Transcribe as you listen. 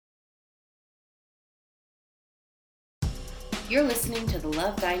You're listening to the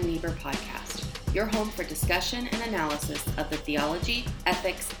Love Thy Niebuhr podcast, your home for discussion and analysis of the theology,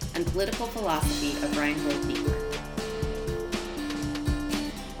 ethics, and political philosophy of Reinhold Niebuhr.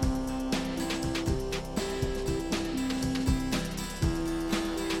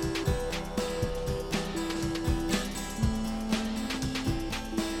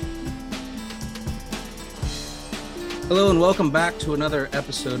 Hello and welcome back to another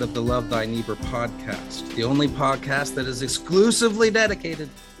episode of the Love Thy Niebuhr podcast, the only podcast that is exclusively dedicated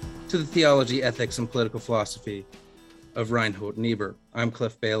to the theology, ethics, and political philosophy of Reinhold Niebuhr. I'm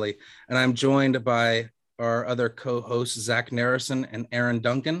Cliff Bailey, and I'm joined by our other co-hosts, Zach Narrison and Aaron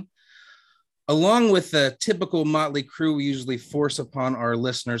Duncan. Along with the typical motley crew we usually force upon our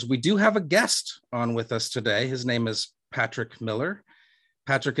listeners, we do have a guest on with us today. His name is Patrick Miller.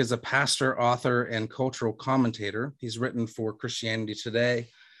 Patrick is a pastor, author, and cultural commentator. He's written for Christianity Today,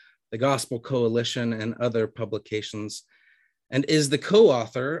 the Gospel Coalition, and other publications, and is the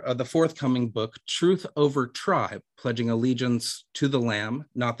co-author of the forthcoming book, Truth Over Tribe, Pledging Allegiance to the Lamb,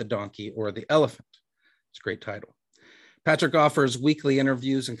 Not the Donkey or the Elephant. It's a great title. Patrick offers weekly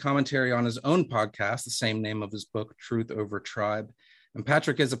interviews and commentary on his own podcast, the same name of his book, Truth Over Tribe. And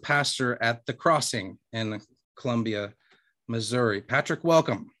Patrick is a pastor at The Crossing in Columbia, Missouri. Patrick,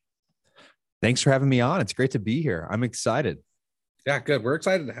 welcome. Thanks for having me on. It's great to be here. I'm excited. Yeah, good. We're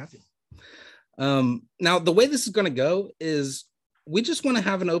excited to have you. Now, the way this is going to go is we just want to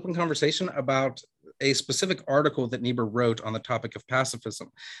have an open conversation about a specific article that Niebuhr wrote on the topic of pacifism.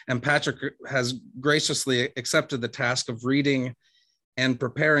 And Patrick has graciously accepted the task of reading and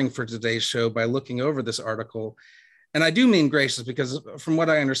preparing for today's show by looking over this article. And I do mean gracious because from what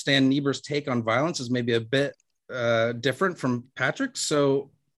I understand, Niebuhr's take on violence is maybe a bit different from Patrick.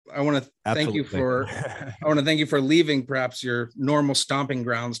 So I want to thank you for leaving perhaps your normal stomping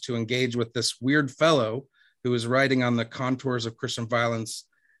grounds to engage with this weird fellow who is writing on the contours of Christian violence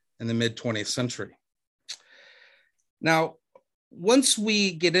in the mid 20th century. Now, once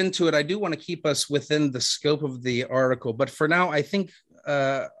we get into it, I do want to keep us within the scope of the article. But for now, I think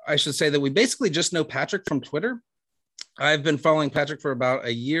I should say that we basically just know Patrick from Twitter. I've been following Patrick for about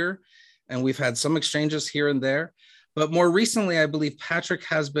a year, and we've had some exchanges here and there. But more recently, I believe Patrick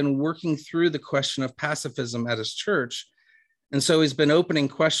has been working through the question of pacifism at his church. And so he's been opening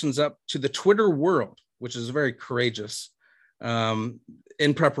questions up to the Twitter world, which is very courageous,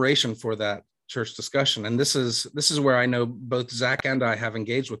 in preparation for that church discussion. And this is where I know both Zach and I have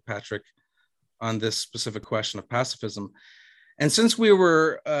engaged with Patrick on this specific question of pacifism. And since we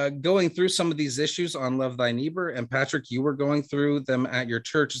were going through some of these issues on Love Thy Niebuhr, and Patrick, you were going through them at your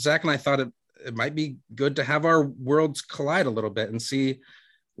church, Zach and I thought it might be good to have our worlds collide a little bit and see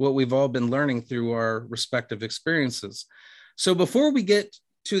what we've all been learning through our respective experiences. So before we get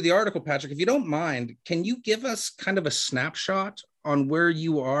to the article, Patrick, if you don't mind, can you give us kind of a snapshot on where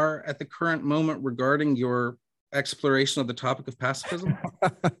you are at the current moment regarding your exploration of the topic of pacifism?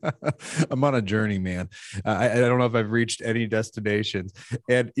 I'm on a journey, man. I don't know if I've reached any destinations.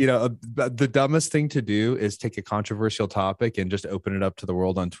 And, the dumbest thing to do is take a controversial topic and just open it up to the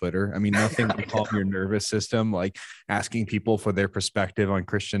world on Twitter. I mean, nothing can calm your nervous system like asking people for their perspective on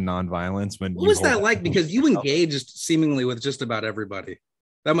Christian nonviolence. What was that like? Because you engaged seemingly with just about everybody.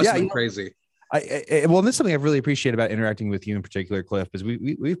 That must have been crazy. Well, this is something I really appreciate about interacting with you in particular, Cliff, because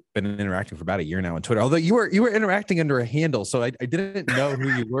we've been interacting for about a year now on Twitter. Although you were interacting under a handle, so I didn't know who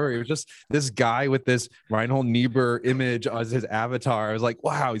you were. It was just this guy with this Reinhold Niebuhr image as his avatar. I was like,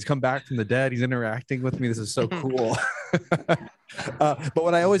 wow, he's come back from the dead. He's interacting with me. This is so cool. But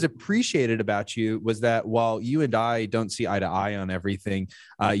what I always appreciated about you was that while you and I don't see eye to eye on everything,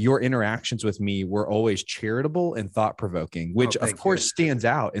 your interactions with me were always charitable and thought-provoking, which of course stands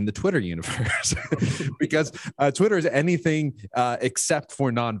out in the Twitter universe because Twitter is anything except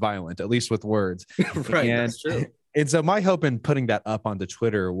for nonviolent, at least with words. Right, that's true. And so my hope in putting that up onto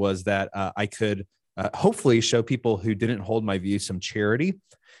Twitter was that I could hopefully show people who didn't hold my views some charity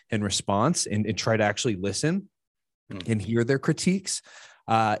in response and try to actually listen and hear their critiques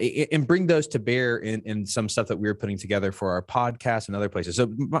and bring those to bear in some stuff that we were putting together for our podcast and other places.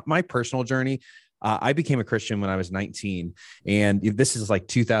 So my personal journey, I became a Christian when I was 19, and this is like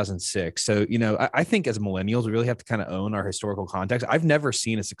 2006. So, I think as millennials, we really have to kind of own our historical context. I've never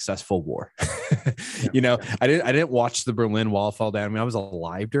seen a successful war. I didn't watch the Berlin Wall fall down. I mean, I was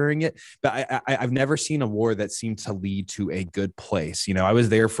alive during it, but I've never seen a war that seemed to lead to a good place. I was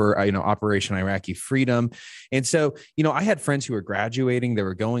there for, Operation Iraqi Freedom. And so, I had friends who were graduating, they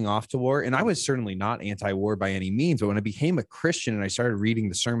were going off to war, and I was certainly not anti-war by any means. But when I became a Christian and I started reading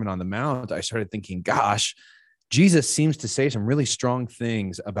the Sermon on the Mount, I started thinking, gosh, Jesus seems to say some really strong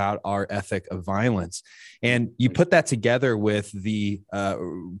things about our ethic of violence. And you put that together with the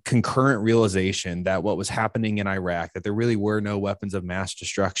concurrent realization that what was happening in Iraq, that there really were no weapons of mass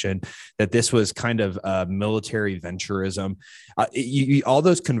destruction, that this was kind of military venturism. All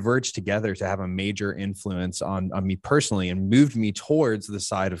those converged together to have a major influence on me personally and moved me towards the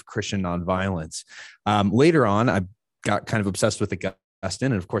side of Christian nonviolence. Later on, I got kind of obsessed with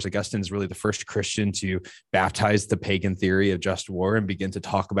Augustine. And of course, Augustine is really the first Christian to baptize the pagan theory of just war and begin to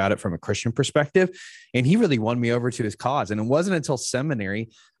talk about it from a Christian perspective. And he really won me over to his cause. And it wasn't until seminary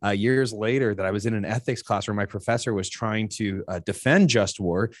years later that I was in an ethics class where my professor was trying to defend just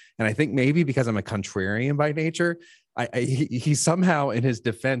war. And I think maybe because I'm a contrarian by nature, he somehow in his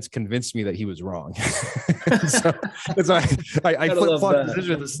defense convinced me that he was wrong. so I flip-flopped the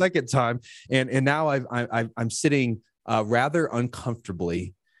decision the second time. And now I'm sitting rather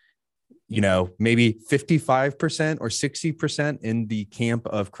uncomfortably, maybe 55% or 60% in the camp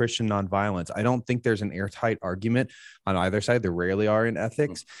of Christian nonviolence. I don't think there's an airtight argument on either side. There rarely are in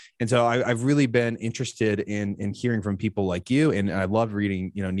ethics. And so I've really been interested in hearing from people like you. And I love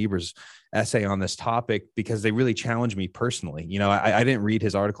reading, Niebuhr's essay on this topic because they really challenge me personally. I didn't read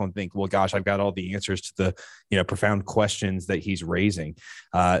his article and think, well, gosh, I've got all the answers to the, profound questions that he's raising.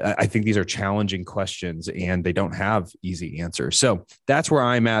 I think these are challenging questions and they don't have easy answers. So that's where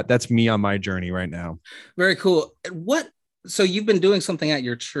I'm at. That's me on my journey right now. Very cool. So you've been doing something at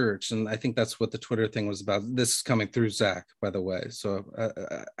your church, and I think that's what the Twitter thing was about. This is coming through Zach, by the way. So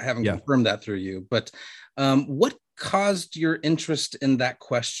I haven't confirmed that through you, but what caused your interest in that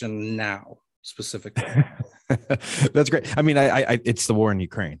question now specifically? That's great. I mean, it's the war in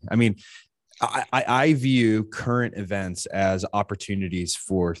Ukraine. I mean, I view current events as opportunities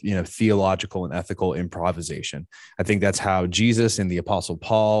for, theological and ethical improvisation. I think that's how Jesus and the Apostle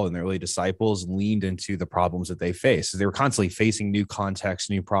Paul and the early disciples leaned into the problems that they faced. They were constantly facing new contexts,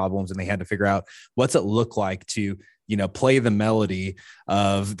 new problems, and they had to figure out what's it look like to, play the melody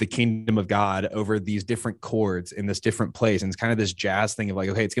of the kingdom of God over these different chords in this different place. And it's kind of this jazz thing of like,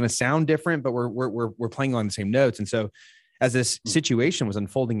 okay, it's going to sound different, but we're playing on the same notes. And so as this situation was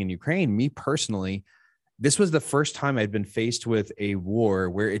unfolding in Ukraine, me personally, this was the first time I'd been faced with a war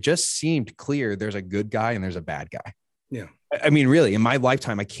where it just seemed clear there's a good guy and there's a bad guy. Yeah. I mean, really, in my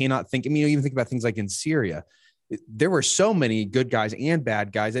lifetime, I cannot think, even think about things like in Syria, there were so many good guys and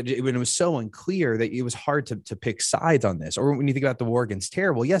bad guys that it was so unclear that it was hard to pick sides on this. Or when you think about the war against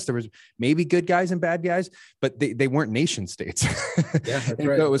terror, well, yes, there was maybe good guys and bad guys, but they weren't nation states. Yeah, that's and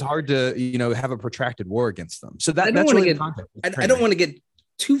right. so it was hard to, have a protracted war against them. So I don't want to get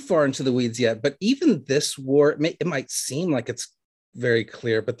too far into the weeds yet, but even this war, it might seem like it's very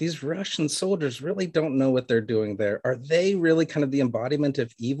clear, but these Russian soldiers really don't know what they're doing there. Are they really kind of the embodiment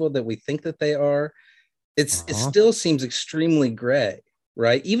of evil that we think that they are? It still seems extremely gray,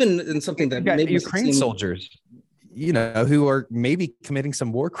 right? Even in something that maybe Ukraine soldiers, who are maybe committing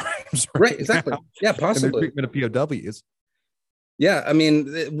some war crimes. Right, exactly. Now. Yeah, possibly. And the treatment of POWs. Yeah, I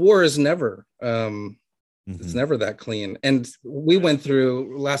mean, war is never, it's never that clean. And we went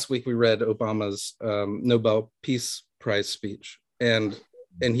through, last week we read Obama's Nobel Peace Prize speech. And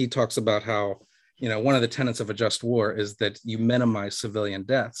he talks about how, one of the tenets of a just war is that you minimize civilian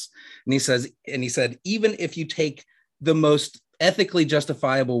deaths. And he said, even if you take the most ethically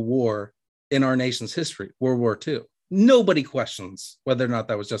justifiable war in our nation's history, World War II, nobody questions whether or not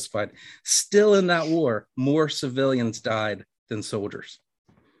that was justified. Still in that war, more civilians died than soldiers.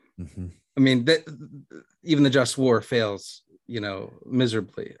 Mm-hmm. I mean, even the just war fails,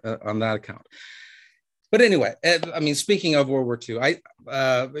 miserably on that account. But anyway, I mean, speaking of World War II,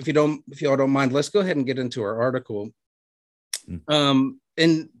 if you all don't mind, let's go ahead and get into our article. In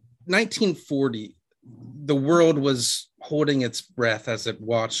 1940, the world was holding its breath as it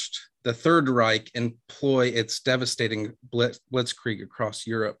watched the Third Reich employ its devastating blitzkrieg across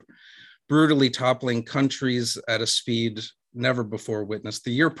Europe, brutally toppling countries at a speed never before witnessed.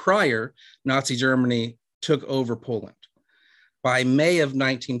 The year prior, Nazi Germany took over Poland. By May of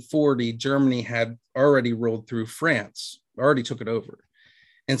 1940, Germany had already rolled through France, already took it over.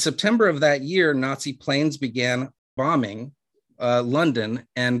 In September of that year, Nazi planes began bombing London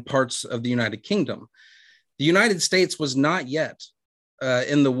and parts of the United Kingdom. The United States was not yet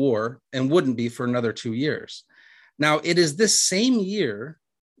in the war and wouldn't be for another 2 years. Now, it is this same year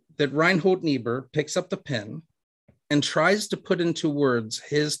that Reinhold Niebuhr picks up the pen and tries to put into words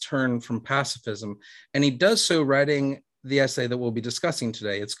his turn from pacifism. And he does so writing the essay that we'll be discussing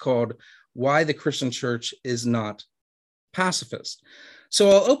today. It's called Why the Christian Church is Not Pacifist. So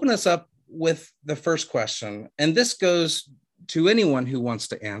I'll open us up with the first question, and this goes to anyone who wants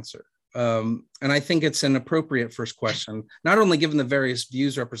to answer. And I think it's an appropriate first question, not only given the various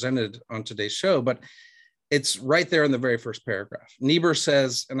views represented on today's show, but it's right there in the very first paragraph. Niebuhr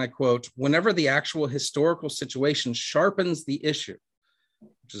says, and I quote, "Whenever the actual historical situation sharpens the issue,"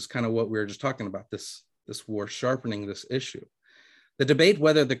 which is kind of what we were just talking about, this war sharpening this issue, "the debate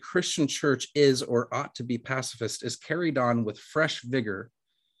whether the Christian church is or ought to be pacifist is carried on with fresh vigor,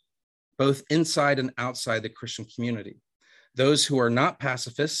 both inside and outside the Christian community. Those who are not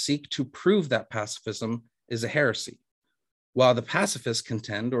pacifists seek to prove that pacifism is a heresy, while the pacifists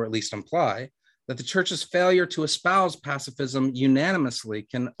contend, or at least imply, that the church's failure to espouse pacifism unanimously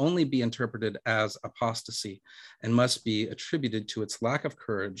can only be interpreted as apostasy and must be attributed to its lack of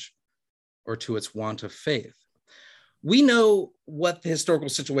courage or to its want of faith." We know what the historical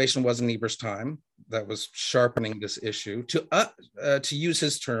situation was in Niebuhr's time that was sharpening this issue. To use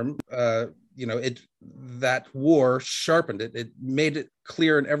his term, that war sharpened it. It made it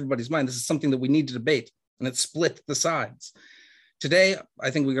clear in everybody's mind. This is something that we need to debate, and it split the sides. Today,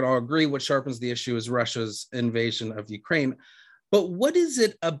 I think we can all agree what sharpens the issue is Russia's invasion of Ukraine. But what is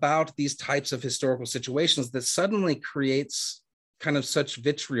it about these types of historical situations that suddenly creates kind of such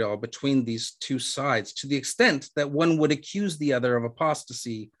vitriol between these two sides to the extent that one would accuse the other of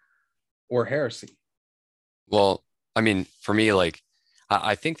apostasy or heresy? Well, I mean, for me, like,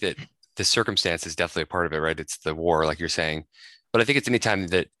 I think that the circumstance is definitely a part of it, right? It's the war, like you're saying. But I think it's anytime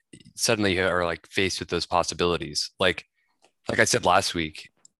that suddenly you are like faced with those possibilities. Like I said last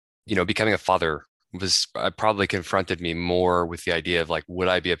week, becoming a father was probably confronted me more with the idea of like, would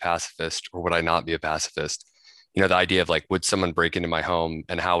I be a pacifist or would I not be a pacifist? The idea of like, would someone break into my home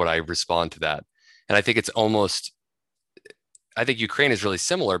and how would I respond to that? And I think I think Ukraine is really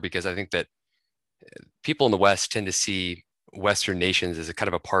similar because I think that people in the West tend to see Western nations as a kind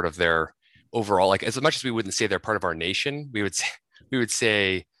of a part of their overall, like as much as we wouldn't say they're part of our nation, we would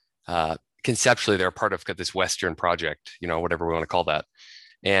say conceptually they're part of this Western project, whatever we want to call that.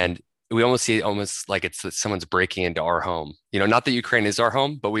 And we almost see it almost like it's that someone's breaking into our home, not that Ukraine is our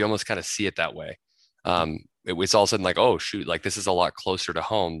home, but we almost kind of see it that way. It was all of a sudden like, oh shoot, like this is a lot closer to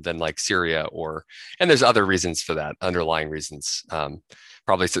home than like Syria and there's other reasons for that, underlying reasons.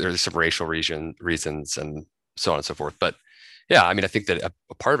 Probably there's some racial reasons and so on and so forth. But yeah, I mean, I think that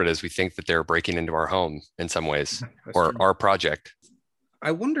a part of it is we think that they're breaking into our home in some ways or our project.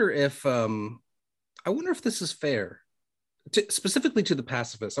 I wonder if this is fair, specifically to the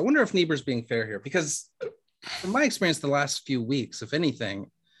pacifists. I wonder if Niebuhr's being fair here, because from my experience the last few weeks, if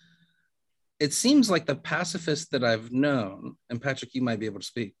anything, it seems like the pacifists that I've known, and Patrick, you might be able to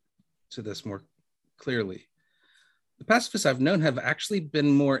speak to this more clearly. The pacifists I've known have actually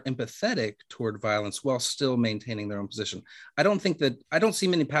been more empathetic toward violence while still maintaining their own position. I don't see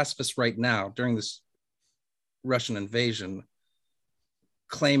many pacifists right now during this Russian invasion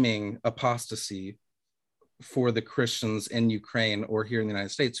claiming apostasy for the Christians in Ukraine or here in the United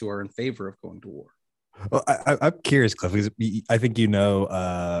States who are in favor of going to war. Well, I'm curious, Cliff, because I think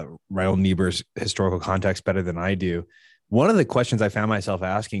Reinhold Niebuhr's historical context better than I do. One of the questions I found myself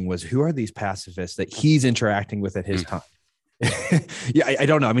asking was, who are these pacifists that he's interacting with at his time? Yeah, I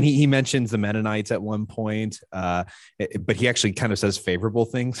don't know. I mean, he mentions the Mennonites at one point, but he actually kind of says favorable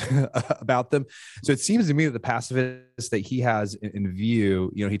things about them. So it seems to me that the pacifists that he has in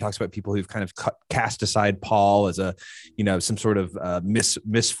view, he talks about people who've kind of cast aside Paul as some sort of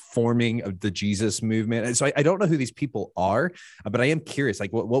misforming of the Jesus movement. And so I don't know who these people are, but I am curious,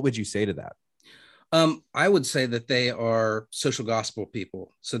 like, what would you say to that? I would say that they are social gospel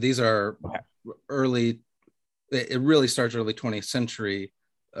people. So these are it really starts early 20th century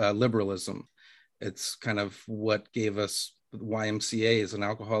liberalism. It's kind of what gave us YMCAs and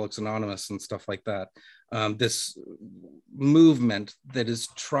Alcoholics Anonymous and stuff like that. This movement that is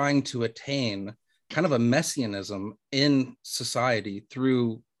trying to attain kind of a messianism in society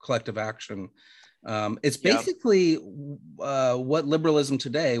through collective action. It's basically what liberalism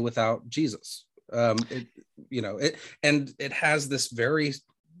today without Jesus. It has this very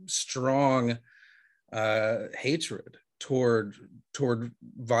strong hatred toward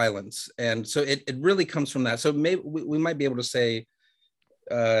violence, and so it really comes from that. So maybe we might be able to say,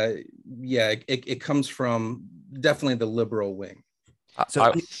 it comes from definitely the liberal wing. So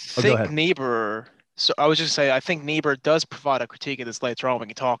I think Niebuhr. So I was just saying, I think Niebuhr does provide a critique of this later on when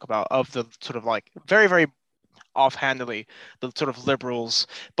you talk about of the sort of like very, very offhandedly the sort of liberals,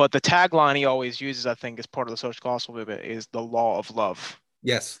 but the tagline he always uses, I think, as part of the social gospel movement is the law of love.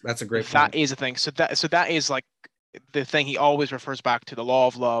 Yes, that's a great point. That is a thing. So that is like the thing he always refers back to, the law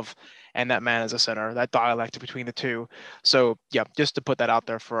of love. and that man is a sinner, that dialectic between the two. So yeah, just to put that out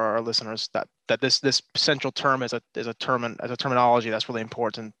there for our listeners, that this central term is a terminology that's really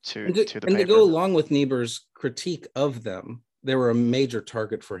important to the paper. And to go along with Niebuhr's critique of them, they were a major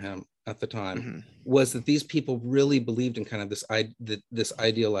target for him at the time, was that these people really believed in kind of this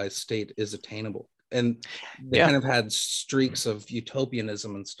idealized state is attainable. And they kind of had streaks of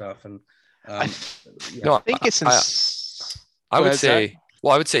utopianism and stuff. And I think it's I would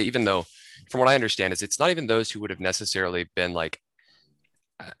say, even though from what I understand is it's not even those who would have necessarily been like,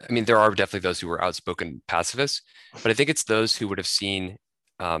 I mean, there are definitely those who were outspoken pacifists, but I think it's those who would have seen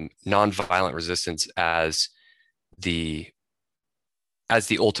nonviolent resistance as the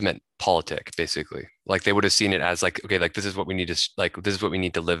ultimate politic, basically. Like they would have seen it as like, okay, like this is what we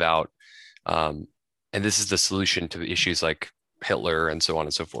need to live out. And this is the solution to the issues like Hitler and so on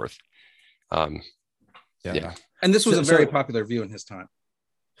and so forth. And this was a very popular view in his time.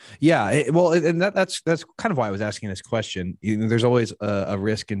 Yeah, and that's kind of why I was asking this question. There's always a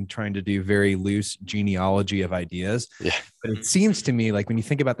risk in trying to do very loose genealogy of ideas. Yeah. But it seems to me like when you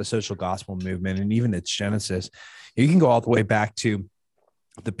think about the social gospel movement and even its genesis, you can go all the way back to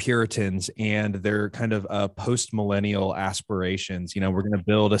the Puritans and their kind of post-millennial aspirations. We're going to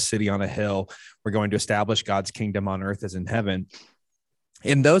build a city on a hill. We're going to establish God's kingdom on earth as in heaven.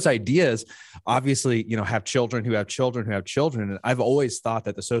 And those ideas obviously, have children who have children who have children. And I've always thought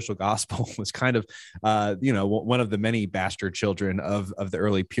that the social gospel was kind of, one of the many bastard children of the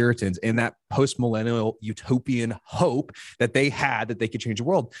early Puritans, and that post-millennial utopian hope that they had that they could change the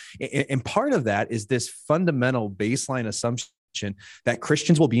world. And part of that is this fundamental baseline assumption that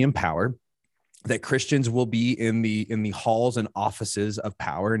Christians will be in power, that Christians will be in the halls and offices of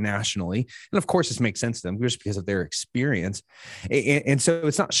power nationally. And of course, this makes sense to them just because of their experience. And so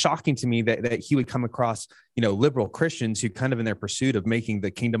it's not shocking to me that he would come across, liberal Christians who kind of in their pursuit of making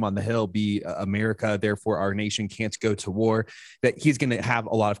the kingdom on the hill be America, therefore our nation can't go to war, that he's going to have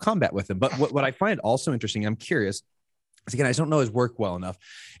a lot of combat with them. But what I find also interesting, I'm curious, again, I just don't know his work well enough,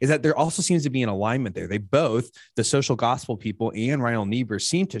 is that there also seems to be an alignment there. They both, the social gospel people and Reinhold Niebuhr,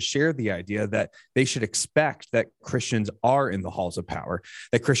 seem to share the idea that they should expect that Christians are in the halls of power,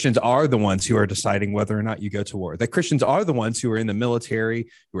 that Christians are the ones who are deciding whether or not you go to war, that Christians are the ones who are in the military,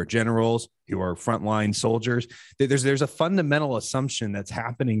 who are generals, who are frontline soldiers. There's a fundamental assumption that's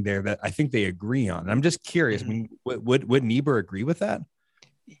happening there that I think they agree on. And I'm just curious, I mean, would Niebuhr agree with that?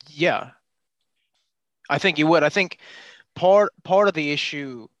 Yeah, I think he would. I think part of the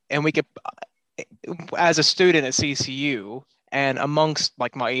issue, and we could, as a student at CCU and amongst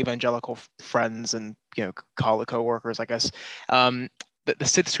like my evangelical friends and college co-workers, I guess, the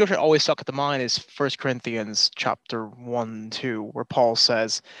scripture always stuck at the mind is 1 Corinthians chapter 1-2, where Paul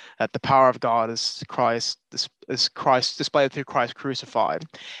says that the power of God is Christ displayed through Christ crucified,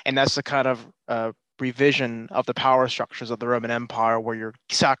 and that's the kind of revision of the power structures of the Roman Empire where you're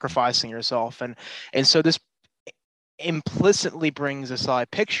sacrificing yourself, and so this implicitly brings a side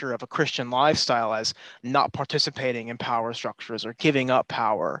picture of a Christian lifestyle as not participating in power structures or giving up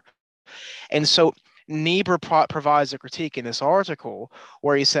power. And so Niebuhr provides a critique in this article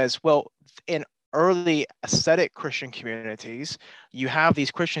where he says, well, in early ascetic Christian communities, you have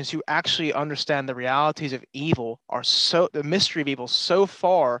these Christians who actually understand the realities of evil, the mystery of evil so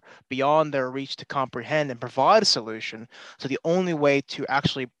far beyond their reach to comprehend and provide a solution. So the only way to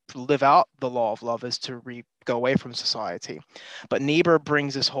actually live out the law of love is to go away from society. But Niebuhr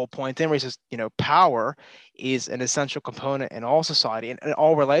brings this whole point in where he says, power is an essential component in all society and in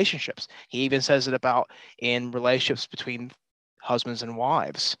all relationships. He even says it about in relationships between husbands and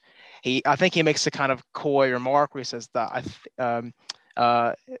wives. I think he makes a kind of coy remark where he says that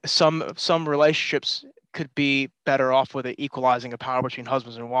some relationships could be better off with the equalizing of power between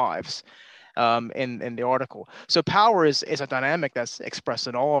husbands and wives in the article. So power is a dynamic that's expressed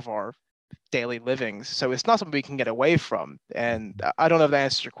in all of our daily livings. So it's not something we can get away from. And I don't know if that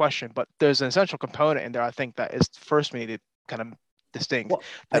answers your question, but there's an essential component in there, I think, that is first we need to kind of distinct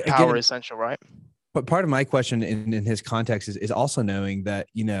that power is essential, right? But part of my question in his context is also knowing that,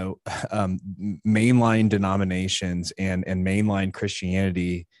 mainline denominations and mainline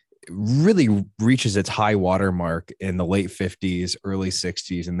Christianity really reaches its high water mark in the late 50s, early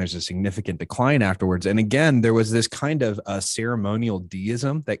 60s, and there's a significant decline afterwards. And again, there was this kind of ceremonial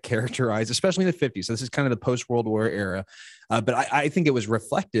deism that characterized, especially in the 50s. So this is kind of the post-World War era. But I think it was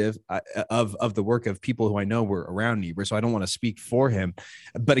reflective of the work of people who I know were around Niebuhr, so I don't want to speak for him.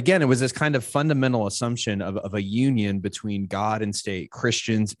 But again, it was this kind of fundamental assumption of a union between God and state,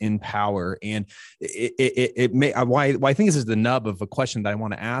 Christians in power. And why I think this is the nub of a question that I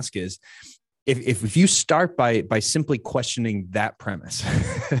want to ask is, if you start by simply questioning that premise,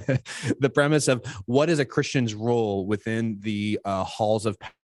 the premise of what is a Christian's role within the halls of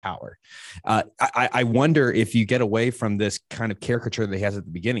power, I wonder if you get away from this kind of caricature that he has at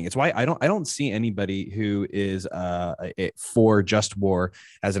the beginning. It's why I don't see anybody who is for just war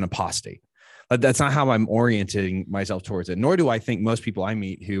as an apostate. That's not how I'm orienting myself towards it. Nor do I think most people I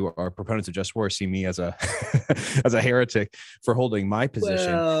meet who are proponents of just war see me as a as a heretic for holding my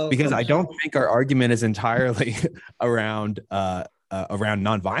position, because I don't think our argument is entirely around around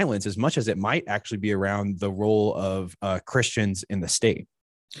nonviolence as much as it might actually be around the role of Christians in the state.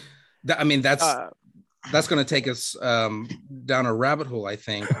 I mean, that's going to take us down a rabbit hole, I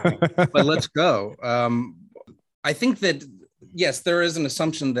think. But let's go. I think that, yes, there is an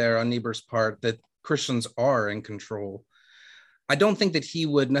assumption there on Niebuhr's part that Christians are in control. I don't think that he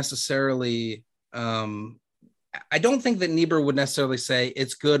would necessarily, I don't think that Niebuhr would necessarily say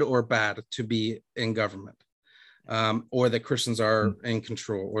it's good or bad to be in government, or that Christians are in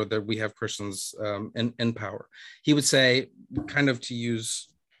control, or that we have Christians in power. He would say, kind of to use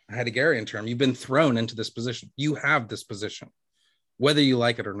a Heideggerian term, you've been thrown into this position. You have this position, whether you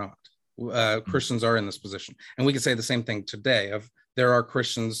like it or not. Christians are in this position. And we can say the same thing today of there are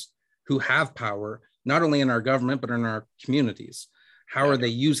Christians who have power, not only in our government, but in our communities. How are they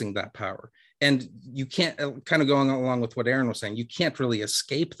using that power? And you can't, kind of going along with what Aaron was saying, you can't really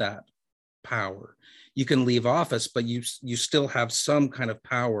escape that power. You can leave office, but you still have some kind of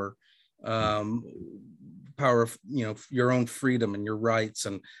power, power of, your own freedom and your rights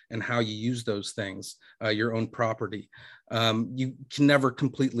and how you use those things, your own property. You can never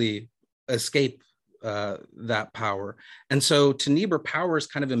completely escape that power. And so to Niebuhr, power is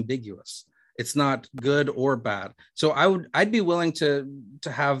kind of ambiguous. It's not good or bad. So I'd be willing to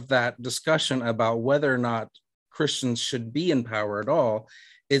have that discussion about whether or not Christians should be in power at all.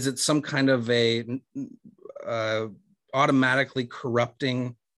 Is it some kind of a automatically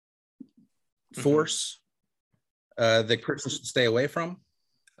corrupting force that Christians should stay away from?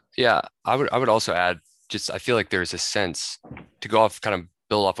 Yeah, I would also add, I feel like there's a sense to go off, kind of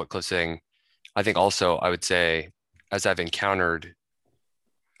build off what Cliff's saying. I think also I would say, as I've encountered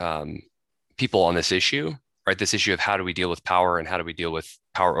people on this issue, right? This issue of how do we deal with power and how do we deal with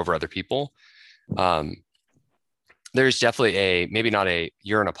power over other people? There's definitely maybe not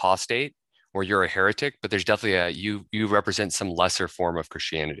you're an apostate or you're a heretic, but there's definitely you represent some lesser form of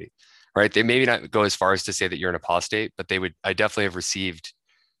Christianity, right? They maybe not go as far as to say that you're an apostate, but I definitely have received,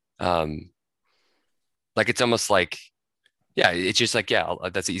 like, it's almost like, it's just like,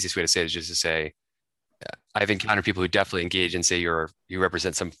 that's the easiest way to say it, is just to say, I've encountered people who definitely engage and say you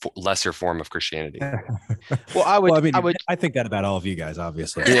represent some lesser form of Christianity. Well, I think that about all of you guys,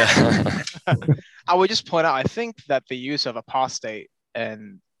 obviously. Yeah. I would just point out, I think that the use of apostate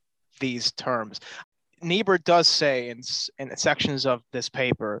and these terms, Niebuhr does say in sections of this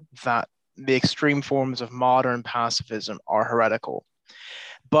paper that the extreme forms of modern pacifism are heretical.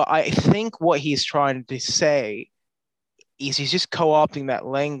 But I think what he's trying to say is he's just co-opting that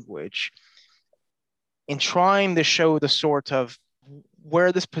language in trying to show the sort of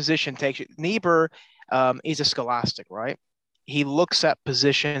where this position takes you. Niebuhr is a scholastic, right? He looks at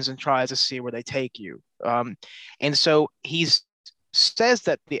positions and tries to see where they take you. And so he says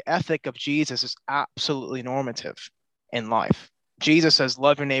that the ethic of Jesus is absolutely normative in life. Jesus says,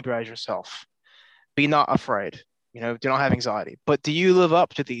 love your neighbor as yourself. Be not afraid. Do not have anxiety. But do you live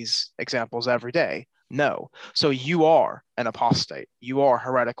up to these examples every day? No. So you are an apostate. You are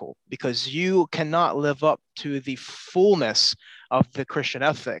heretical because you cannot live up to the fullness of the Christian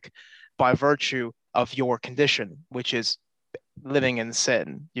ethic by virtue of your condition, which is living in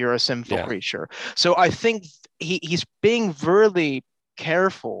sin. You're a sinful creature. So I think he's being really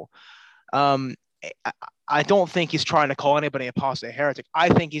careful. I don't think he's trying to call anybody apostate, heretic. I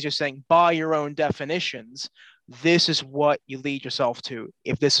think he's just saying, by your own definitions, this is what you lead yourself to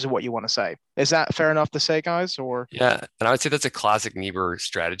if this is what you want to say. Is that fair enough to say, guys? Or yeah, and I would say that's a classic Niebuhr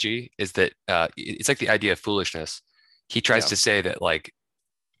strategy, is that it's like the idea of foolishness. He tries to say that, like,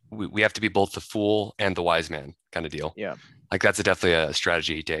 we have to be both the fool and the wise man kind of deal. Yeah. Like, that's definitely a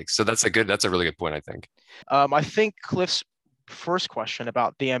strategy he takes. So that's a really good point, I think. I think Cliff's first question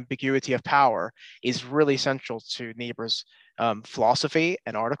about the ambiguity of power is really central to Niebuhr's philosophy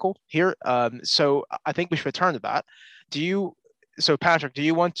and article here. So I think we should return to that. So Patrick, do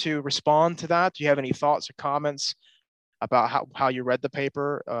you want to respond to that? Do you have any thoughts or comments about how you read the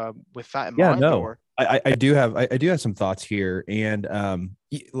paper with that in mind? No. Or? I do have some thoughts here. And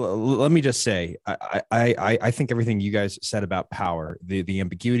Let me just say, I think everything you guys said about power, the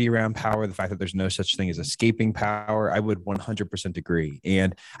ambiguity around power, the fact that there's no such thing as escaping power, I would 100% agree.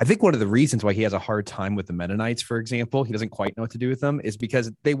 And I think one of the reasons why he has a hard time with the Mennonites, for example, he doesn't quite know what to do with them, is because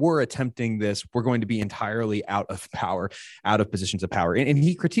they were attempting this. We're going to be entirely out of power, out of positions of power. And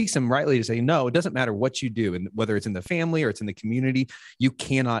he critiques them rightly to say, no, it doesn't matter what you do, and whether it's in the family or it's in the community, you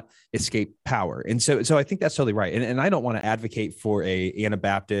cannot escape power. And so I think that's totally right. And I don't want to advocate for a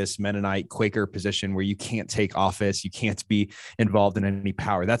Anabaptist, Mennonite, Quaker position where you can't take office, you can't be involved in any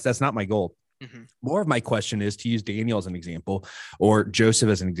power. That's not my goal. Mm-hmm. More of my question is, to use Daniel as an example, or Joseph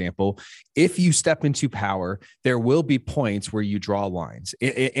as an example, if you step into power, there will be points where you draw lines,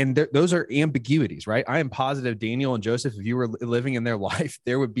 and those are ambiguities, right? I am positive Daniel and Joseph, if you were living in their life,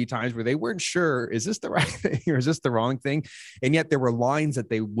 there would be times where they weren't sure, is this the right thing or is this the wrong thing? And yet there were lines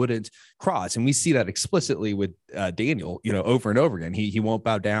that they wouldn't cross. And we see that explicitly with Daniel, over and over again. He won't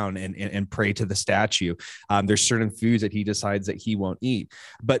bow down and pray to the statue. There's certain foods that he decides that he won't eat.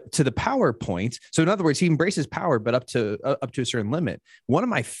 But to the power point, so in other words, he embraces power, but up to a certain limit. One of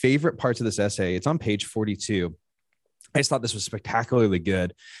my favorite parts of this essay, it's on page 42. I just thought this was spectacularly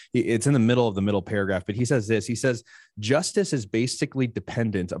good. It's in the middle paragraph, but he says this. He says, justice is basically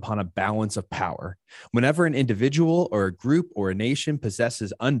dependent upon a balance of power. Whenever an individual or a group or a nation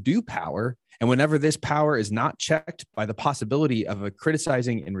possesses undue power, and whenever this power is not checked by the possibility of a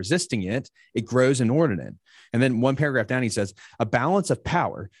criticizing and resisting it, it grows inordinate. And then one paragraph down, he says, a balance of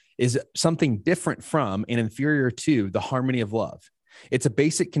power is something different from and inferior to the harmony of love. It's a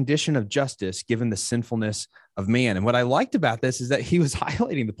basic condition of justice given the sinfulness of man. And what I liked about this is that he was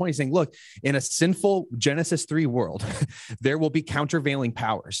highlighting the point. He's saying, look, in a sinful Genesis 3 world, there will be countervailing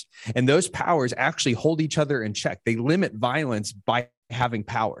powers. And those powers actually hold each other in check. They limit violence by having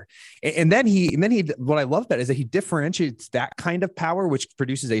power. And then what I love about it is that he differentiates that kind of power, which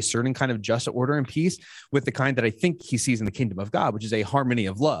produces a certain kind of just order and peace, with the kind that I think he sees in the kingdom of God, which is a harmony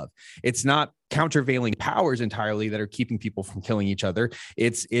of love. It's not countervailing powers entirely that are keeping people from killing each other.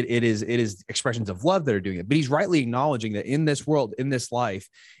 It is expressions of love that are doing it. But he's rightly acknowledging that in this world, in this life,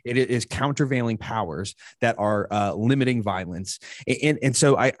 it is countervailing powers that are limiting violence. And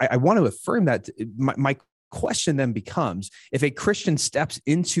so I want to affirm that. My question then becomes, if a Christian steps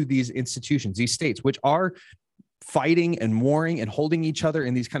into these institutions, these states, which are fighting and warring and holding each other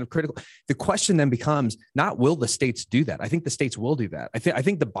in these kind of critical, the question then becomes not, will the states do that? I think the states will do that. I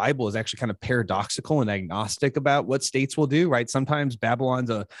think the Bible is actually kind of paradoxical and agnostic about what states will do, right? Sometimes Babylon's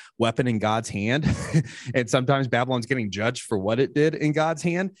a weapon in God's hand, and sometimes Babylon's getting judged for what it did in God's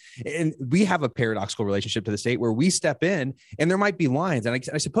hand. And we have a paradoxical relationship to the state where we step in and there might be lines. And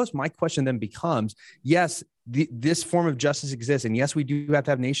I suppose my question then becomes, yes, this form of justice exists. And yes, we do have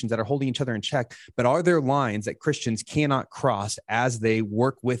to have nations that are holding each other in check, but are there lines that Christians cannot cross as they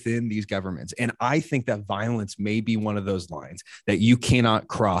work within these governments? And I think that violence may be one of those lines that you cannot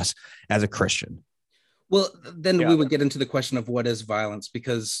cross as a Christian. Well, then we would get into the question of what is violence,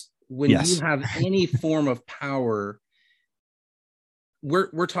 because when you have any form of power,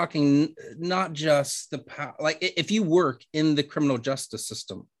 we're talking not just the power. Like if you work in the criminal justice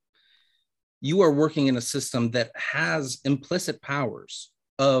system, you are working in a system that has implicit powers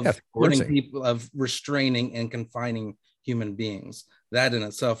of putting people, of restraining and confining human beings. That in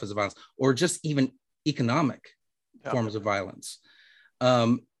itself is violence, or just even economic forms of violence.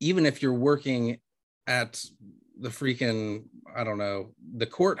 Even if you're working at the freaking, I don't know, the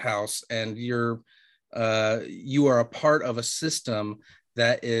courthouse, and you are a part of a system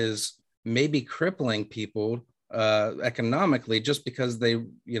that is maybe crippling people economically just because they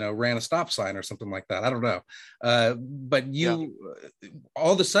ran a stop sign or something like that. I don't know, but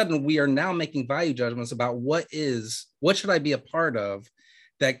all of a sudden we are now making value judgments about what should I be a part of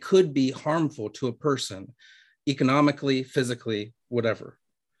that could be harmful to a person economically, physically, whatever.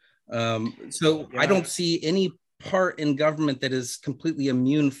 I don't see any part in government that is completely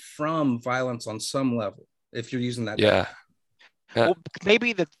immune from violence on some level, if you're using that. Well,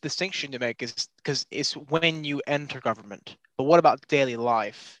 maybe the distinction to make is because it's when you enter government. But what about daily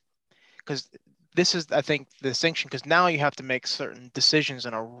life? Because this is, I think, the distinction, because now you have to make certain decisions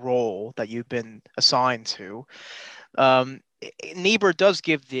in a role that you've been assigned to. Niebuhr does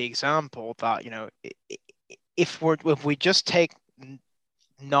give the example that, if we just take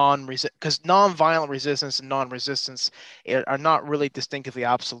because non-violent resistance and non-resistance are not really distinctively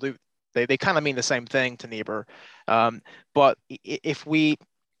absolute. They kind of mean the same thing to Niebuhr. But he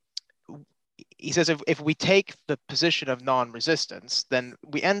says, if we take the position of non-resistance, then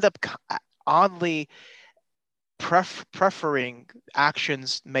we end up oddly preferring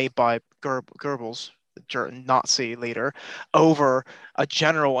actions made by Goebbels, Nazi leader over a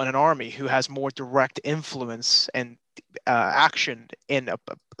general in an army who has more direct influence and action in a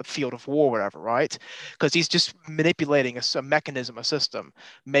field of war, whatever, right? Because he's just manipulating a mechanism, a system,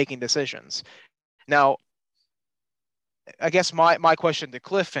 making decisions. Now, I guess my question to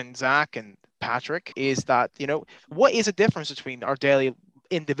Cliff and Zach and Patrick is that, what is the difference between our daily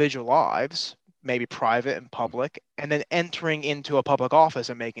individual lives, maybe private and public, and then entering into a public office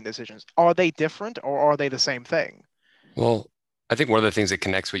and making decisions? Are they different, or are they the same thing? Well, I think one of the things that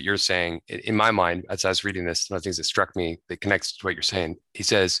connects what you're saying, in my mind, as I was reading this, one of the things that struck me that connects to what you're saying, he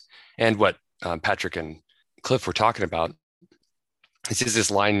says, and what Patrick and Cliff were talking about, he says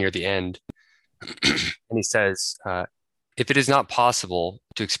this line near the end, and he says, if it is not possible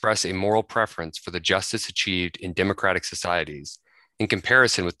to express a moral preference for the justice achieved in democratic societies in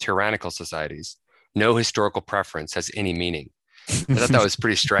comparison with tyrannical societies, no historical preference has any meaning. I thought that was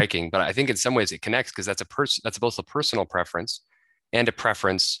pretty striking, but I think in some ways it connects because that's both a personal preference and a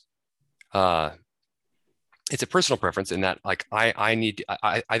preference. It's a personal preference in that, like, I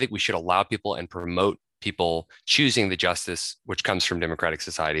think we should allow people and promote people choosing the justice which comes from democratic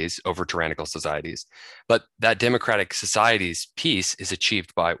societies over tyrannical societies. But that democratic societies piece is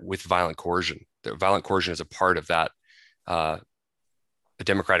achieved with violent coercion. The violent coercion is a part of that, a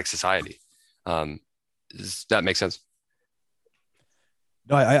democratic society. Does that make sense?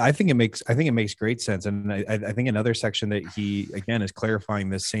 No, I think it makes great sense. And I think another section that he, again, is clarifying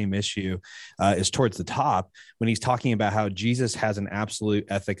this same issue is towards the top when he's talking about how Jesus has an absolute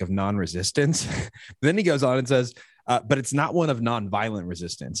ethic of non-resistance. Then he goes on and says, but it's not one of nonviolent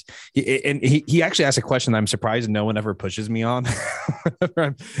resistance. He actually asked a question that I'm surprised no one ever pushes me on whenever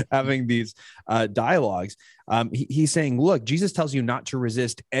I'm having these dialogues. He's saying, look, Jesus tells you not to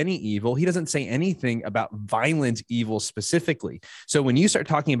resist any evil. He doesn't say anything about violent evil specifically. So when you start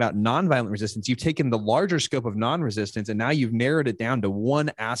talking about nonviolent resistance, you've taken the larger scope of non-resistance, and now you've narrowed it down to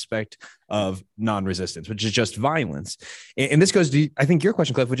one aspect of non-resistance, which is just violence. And this goes to, I think, your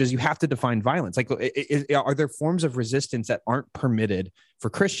question, Cliff, which is you have to define violence. Like, are there forms of resistance that aren't permitted for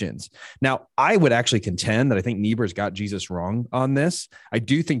Christians? Now, I would actually contend that I think Niebuhr's got Jesus wrong on this. I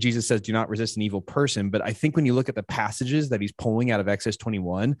do think Jesus says, do not resist an evil person. But I think when you look at the passages that he's pulling out of Exodus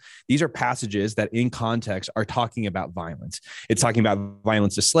 21, these are passages that in context are talking about violence. It's talking about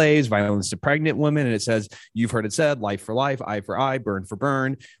violence to slaves, violence to pregnant women. And it says, you've heard it said, life for life, eye for eye, burn for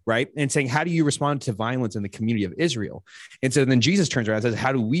burn, right? And saying, how do you respond to violence in the community of Israel? And so then Jesus turns around and says,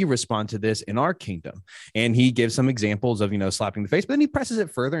 how do we respond to this in our kingdom? And he gives some examples of, slapping the face, but then he presses it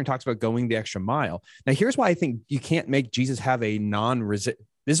further and talks about going the extra mile. Now, here's why I think you can't make Jesus have a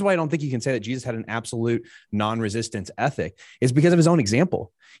this is why I don't think you can say that Jesus had an absolute non-resistance ethic, is because of his own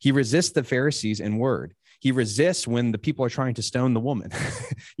example. He resists the Pharisees in word. He resists when the people are trying to stone the woman.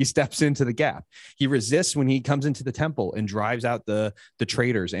 He steps into the gap. He resists when he comes into the temple and drives out the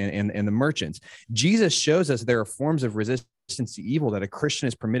traders and the merchants. Jesus shows us there are forms of resistance to evil that a Christian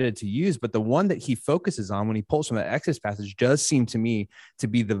is permitted to use, but the one that he focuses on when he pulls from that Exodus passage does seem to me to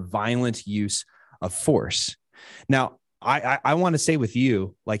be the violent use of force. Now, I want to say with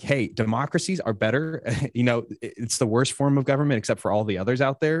you, like, hey, democracies are better. It's the worst form of government except for all the others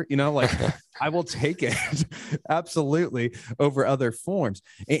out there. I will take it absolutely over other forms.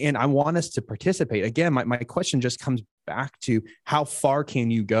 And I want us to participate. Again, my question just comes back to how far can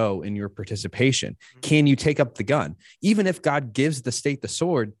you go in your participation? Can you take up the gun? Even if God gives the state the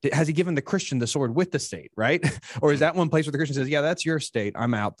sword, has he given the Christian the sword with the state, right? Or is that one place where the Christian says, yeah, that's your state.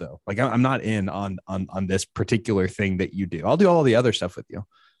 I'm out though. Like I'm not in on this particular thing that you do. I'll do all the other stuff with you.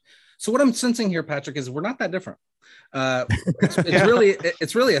 So what I'm sensing here, Patrick, is we're not that different.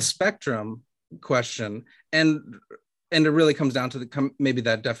 It's really a spectrum question. And it really comes down to maybe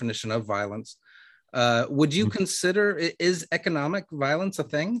that definition of violence. Would you consider, is economic violence a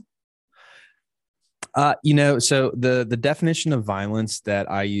thing? So the definition of violence that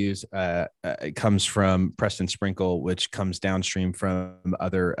I use it comes from Preston Sprinkle, which comes downstream from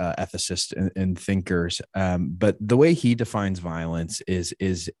other ethicists and thinkers. But the way he defines violence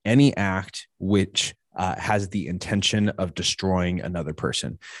is any act which has the intention of destroying another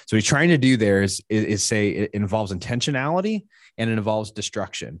person. So he's trying to do there is say it involves intentionality and it involves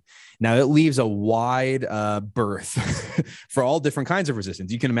destruction. Now it leaves a wide berth for all different kinds of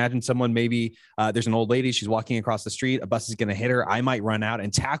resistance. You can imagine someone, maybe there's an old lady, she's walking across the street, a bus is going to hit her. I might run out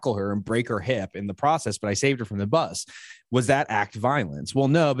and tackle her and break her hip in the process, but I saved her from the bus. Was that act violence? Well,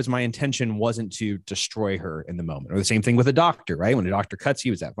 no, because my intention wasn't to destroy her in the moment. Or the same thing with a doctor, right? When a doctor cuts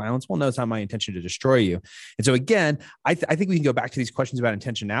you, is that violence? Well, no, it's not my intention to destroy you. And so again, I think we can go back to these questions about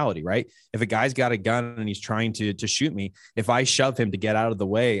intentionality, right? If a guy's got a gun and he's trying to shoot me, if I shove him to get out of the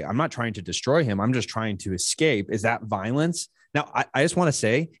way, I'm not trying to destroy him. I'm just trying to escape. Is that violence? Now, I just want to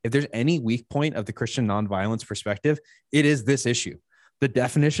say, if there's any weak point of the Christian nonviolence perspective, it is this issue. The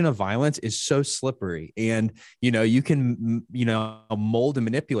definition of violence is so slippery, and you can mold and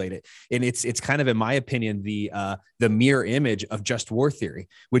manipulate it, and it's kind of, in my opinion, the mirror image of just war theory,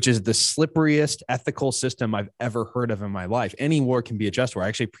 which is the slipperiest ethical system I've ever heard of in my life. Any war can be a just war. I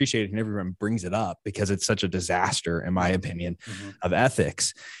actually appreciate it, and everyone brings it up because it's such a disaster, in my opinion, of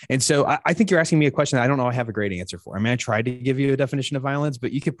ethics. And so I think you're asking me a question that I don't know I have a great answer for. I mean, I tried to give you a definition of violence,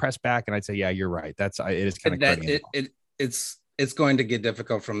 but you could press back, and I'd say, yeah, you're right. It is kind of it's going to get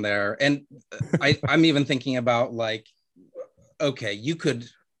difficult from there. And I'm even thinking about, like, okay, you could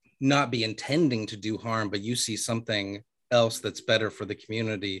not be intending to do harm, but you see something else that's better for the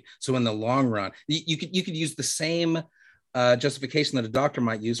community. So in the long run, you could use the same justification that a doctor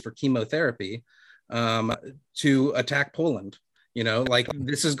might use for chemotherapy to attack Poland. Like,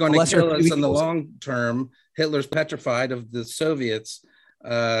 this is going to kill us in the long term. Hitler's petrified of the Soviets.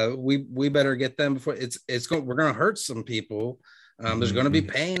 We better get them before we're going to hurt some people. There's going to be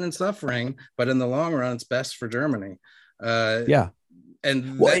pain and suffering, but in the long run, it's best for Germany.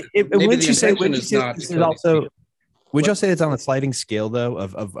 And would you say it's on a sliding scale, though,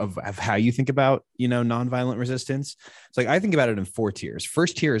 of how you think about nonviolent resistance? It's like, I think about it in 4 tiers.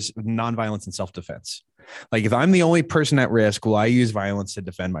 First tier is nonviolence and self-defense. Like, if I'm the only person at risk, will I use violence to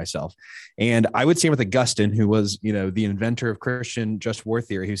defend myself? And I would say with Augustine, who was, the inventor of Christian just war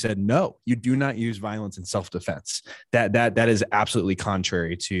theory, who said, no, you do not use violence in self-defense. That is absolutely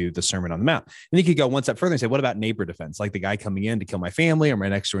contrary to the Sermon on the Mount. And you could go one step further and say, what about neighbor defense? Like the guy coming in to kill my family or my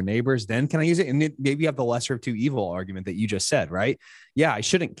next door neighbors, then can I use it? And maybe you have the lesser of two evil argument that you just said, right? Yeah, I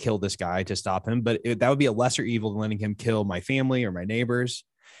shouldn't kill this guy to stop him, but that would be a lesser evil than letting him kill my family or my neighbors.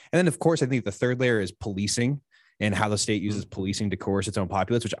 And then, of course, I think the third layer is policing and how the state uses policing to coerce its own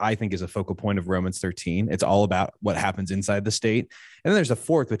populace, which I think is a focal point of Romans 13. It's all about what happens inside the state. And then there's a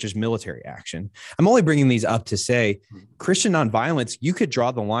fourth, which is military action. I'm only bringing these up to say Christian nonviolence, you could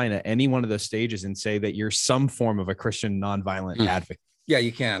draw the line at any one of those stages and say that you're some form of a Christian nonviolent advocate. Yeah,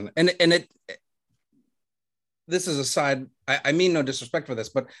 you can. And this is a side, I mean no disrespect for this,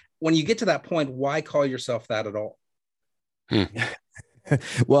 but when you get to that point, why call yourself that at all?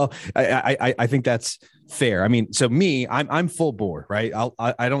 Well, I think that's fair. I mean, so I'm full bore, right?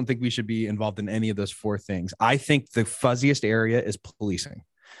 I don't think we should be involved in any of those 4 things. I think the fuzziest area is policing.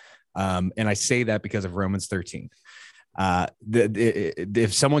 And I say that because of Romans 13.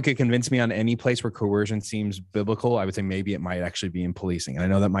 If someone could convince me on any place where coercion seems biblical, I would say maybe it might actually be in policing. And I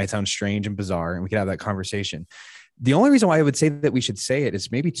know that might sound strange and bizarre, and we could have that conversation. The only reason why I would say that we should say it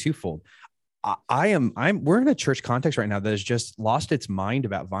is maybe twofold. We're in a church context right now that has just lost its mind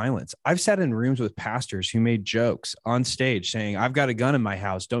about violence. I've sat in rooms with pastors who made jokes on stage saying, I've got a gun in my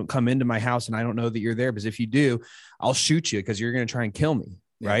house. Don't come into my house. And I don't know that you're there, because if you do, I'll shoot you because you're going to try and kill me.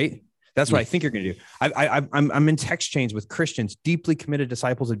 Right. That's what I think you're going to do. I'm in text chains with Christians, deeply committed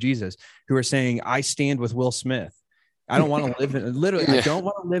disciples of Jesus, who are saying, I stand with Will Smith. I don't want to live in I don't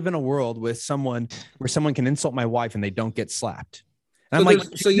want to live in a world with someone where someone can insult my wife and they don't get slapped.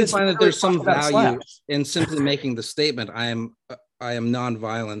 So you find that there's some value in simply making the statement, I am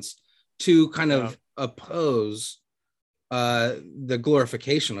nonviolence, to kind of oppose the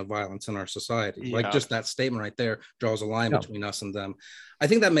glorification of violence in our society. Yeah. Like, just that statement right there draws a line between us and them. I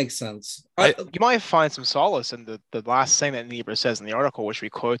think that makes sense. You might find some solace in the last thing that Niebuhr says in the article, which we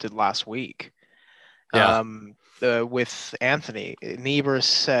quoted last week. With Anthony, Niebuhr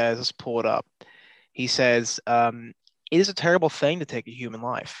says, let's pull it up. He says, it is a terrible thing to take a human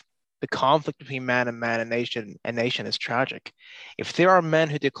life. The conflict between man and nation is tragic. If there are men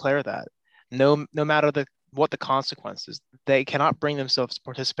who declare that, no matter what the consequences, they cannot bring themselves to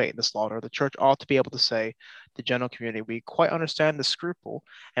participate in the slaughter, the church ought to be able to say to the general community, we quite understand the scruple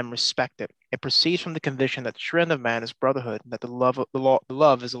and respect it. It proceeds from the conviction that the true end of man is brotherhood, and that the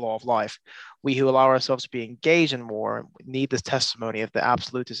love is the law of life. We who allow ourselves to be engaged in war need this testimony of the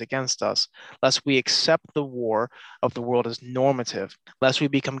absolute is against us, lest we accept the war of the world as normative, lest we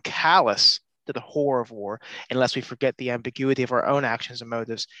become callous to the horror of war, unless we forget the ambiguity of our own actions and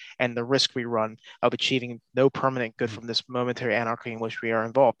motives and the risk we run of achieving no permanent good from this momentary anarchy in which we are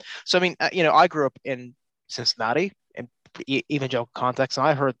involved. So, I mean, I grew up in Cincinnati in evangelical context, and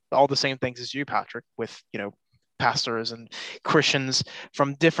I heard all the same things as you, Patrick, with, pastors and Christians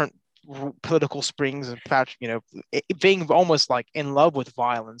from different political springs, and being almost like in love with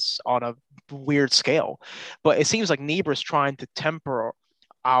violence on a weird scale. But it seems like Niebuhr is trying to temper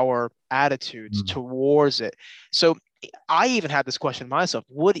our attitudes towards it. So I even had this question myself: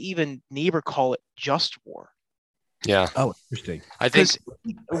 would even Niebuhr call it just war? Yeah. Oh, interesting. I think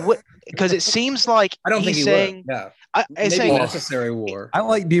because it seems like I don't think he saying, would. Yeah, maybe saying necessary war. I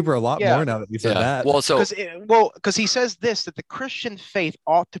like Niebuhr a lot more now that you said that. Well, so because he says this, that the Christian faith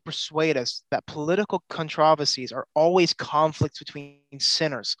ought to persuade us that political controversies are always conflicts between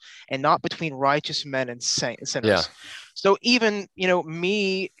sinners and not between righteous men and sinners. Yeah. So even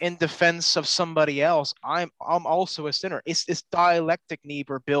me in defense of somebody else, I'm also a sinner. It's this dialectic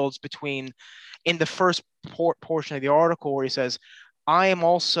Niebuhr builds between, in the first portion of the article where he says, I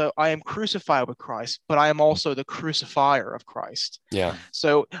am crucified with Christ, but I am also the crucifier of Christ. Yeah.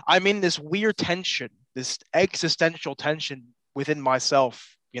 So I'm in this weird tension, this existential tension within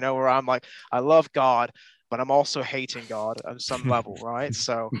myself, where I'm like, I love God, but I'm also hating God on some level, right?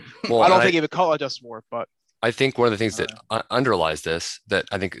 So I don't think he would call it just war, but I think one of the things that underlies this, that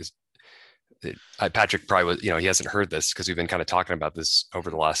I think is, Patrick probably was, he hasn't heard this because we've been kind of talking about this over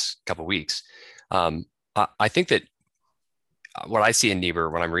the last couple of weeks. I think that what I see in Niebuhr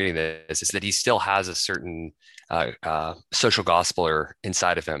when I'm reading this is that he still has a certain social gospeler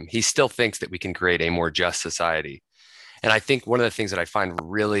inside of him. He still thinks that we can create a more just society. And I think one of the things that I find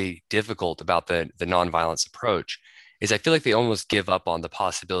really difficult about the nonviolence approach is I feel like they almost give up on the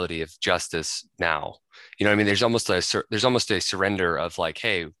possibility of justice now. You know what I mean? There's almost a surrender of like,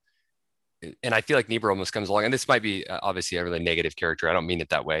 hey, and I feel like Niebuhr almost comes along, and this might be obviously a really negative character. I don't mean it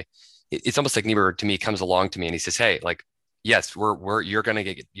that way. It's almost like Niebuhr to me comes along to me and he says, hey, like, yes, you're going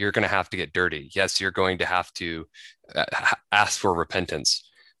to have to get dirty. Yes, you're going to have to ask for repentance,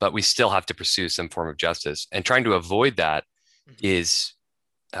 but we still have to pursue some form of justice. And trying to avoid that is,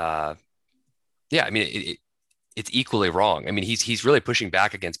 it's equally wrong. I mean, he's really pushing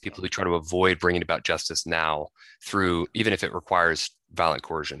back against people who try to avoid bringing about justice now through, even if it requires violent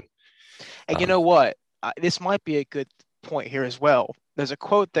coercion. And you know what? This might be a good point here as well. There's a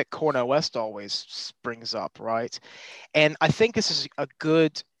quote that Cornel West always brings up, right? And I think this is a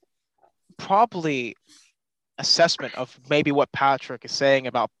good, probably, assessment of maybe what Patrick is saying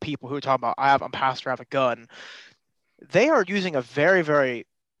about people who are talking about, I'm a pastor, I have a gun. They are using a very, very,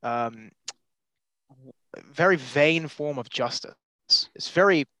 very vain form of justice. It's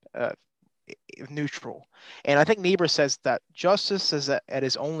very neutral. And I think Niebuhr says that justice is at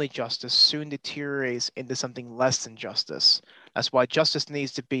its only justice soon deteriorates into something less than justice. That's why justice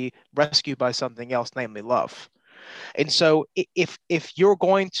needs to be rescued by something else, namely love. And so if you're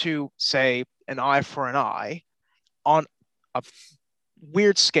going to say an eye for an eye on a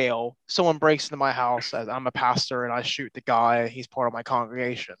weird scale, someone breaks into my house, as I'm a pastor, and I shoot the guy, he's part of my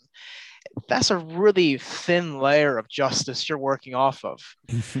congregation, that's a really thin layer of justice you're working off of.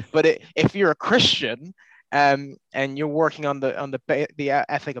 But if you're a Christian and you're working on the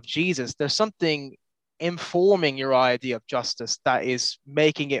ethic of Jesus, there's something informing your idea of justice that is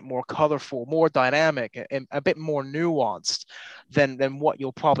making it more colorful, more dynamic, and a bit more nuanced than what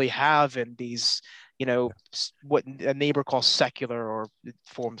you'll probably have in these, what a Niebuhr calls secular or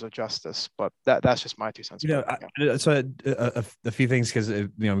forms of justice. But that's just my 2 cents. So a few things, because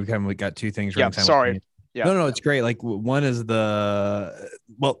we kind of got two things. Yeah, sorry. Yeah. No, it's great. Like, one is let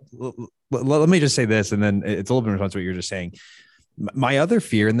me just say this, and then it's a little bit in response to what you're just saying. My other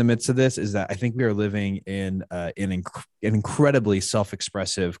fear in the midst of this is that I think we are living in an incredibly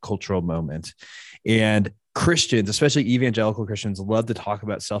self-expressive cultural moment, and Christians, especially evangelical Christians, love to talk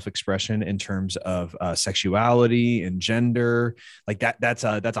about self-expression in terms of sexuality and gender. Like that's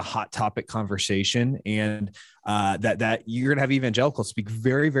a hot topic conversation, and that you're gonna have evangelicals speak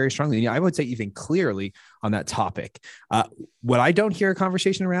very, very strongly. I would say even clearly on that topic. What I don't hear a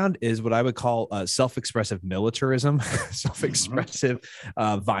conversation around is what I would call self-expressive militarism, self-expressive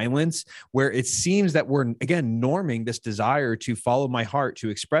violence, where it seems that we're again norming this desire to follow my heart, to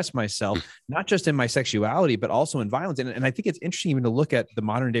express myself, not just in my sexuality, but also in violence. And I think it's interesting even to look at the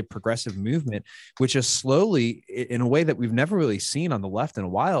modern day progressive movement, which is slowly, in a way that we've never really seen on the left in a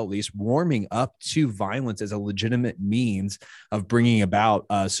while, at least, warming up to violence as a legitimate means of bringing about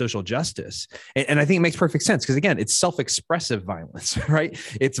social justice. And I think it makes perfect sense, because again, it's self-expressive violence, right?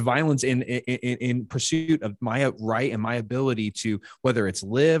 It's violence in pursuit of my right and my ability to, whether it's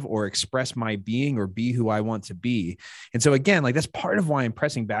live or express my being or be who I want to be. And so again, like, that's part of why I'm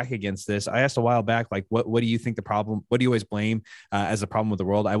pressing back against this. I asked a while back, like, what do you think the problem, what do you always blame as the problem with the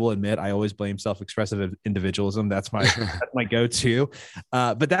world? I will admit, I always blame self-expressive individualism. That's my go-to.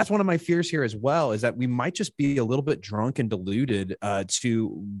 But that's one of my fears here as well, is that we might just be a little bit drunk and deluded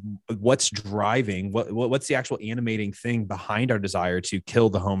to what's driving, what's the actual animating thing behind our desire to kill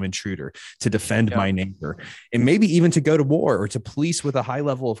the home intruder, to defend my neighbor, and maybe even to go to war or to police with a high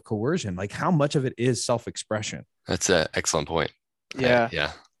level of coercion. Like, how much of it is self-expression? That's an excellent point.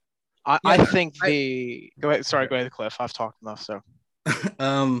 Yeah. I think go ahead. Sorry, go ahead, Cliff. I've talked enough. So,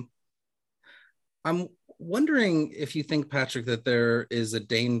 I'm wondering if you think, Patrick, that there is a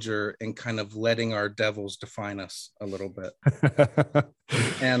danger in kind of letting our devils define us a little bit.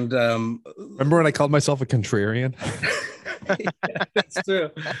 And remember when I called myself a contrarian? Yeah, that's true.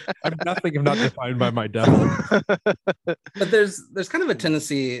 I'm nothing if not defined by my devil. But there's kind of a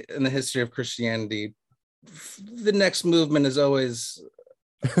tendency in the history of Christianity. The next movement is always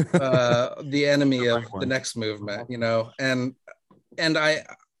the enemy of the next movement, you know, and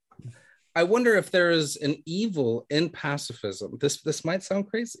I wonder if there is an evil in pacifism. This might sound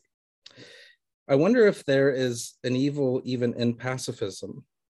crazy. I wonder if there is an evil even in pacifism.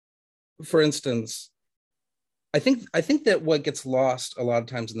 For instance, I think that what gets lost a lot of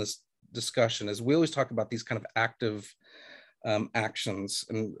times in this discussion is we always talk about these kind of active actions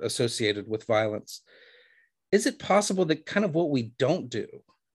and associated with violence. Is it possible that kind of what we don't do,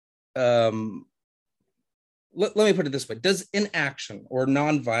 let me put it this way, does inaction or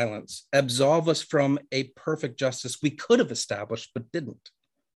nonviolence absolve us from a perfect justice we could have established but didn't?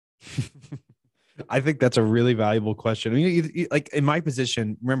 I think that's a really valuable question. I mean, like in my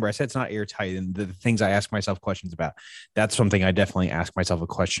position, remember I said it's not airtight, and the things I ask myself questions about, that's something I definitely ask myself a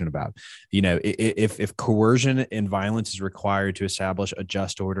question about. You know, if coercion and violence is required to establish a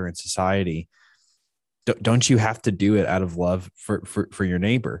just order in society, don't you have to do it out of love for your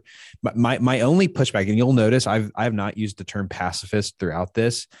neighbor? My only pushback, and you'll notice I have not used the term pacifist throughout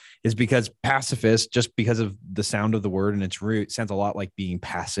this, is because pacifist, just because of the sound of the word and its root, sounds a lot like being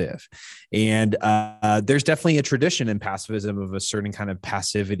passive. And there's definitely a tradition in pacifism of a certain kind of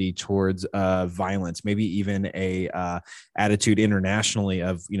passivity towards violence, maybe even a attitude internationally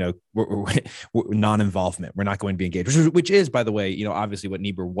of, you know, we're non-involvement. We're not going to be engaged, which is, by the way, you know, obviously what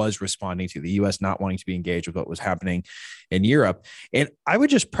Niebuhr was responding to, the U.S. not wanting to be engaged with what was happening in Europe. And I would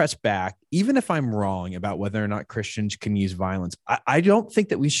just press back, even if I'm wrong about whether or not Christians can use violence, I don't think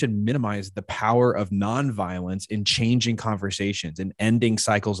that we should minimize the power of nonviolence in changing conversations and ending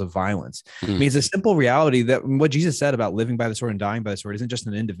cycles of violence. I mean, it's a simple reality that what Jesus said about living by the sword and dying by the sword isn't just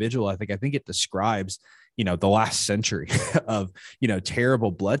an individual. I think it describes, you know, the last century of, you know,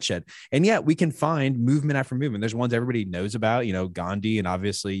 terrible bloodshed. And yet we can find movement after movement. There's ones everybody knows about, you know, Gandhi, and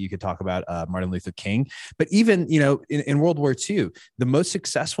obviously you could talk about Martin Luther King. But even, you know, in World War II, the most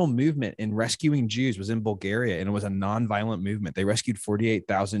successful movement in rescuing Jews was in Bulgaria, and it was a nonviolent movement. They rescued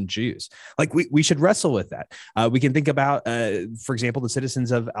 48,000 Jews. Like, we should wrestle with that. We can think about, for example, the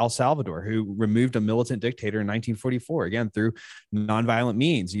citizens of El Salvador, who removed a militant dictator in 1944, again, through nonviolent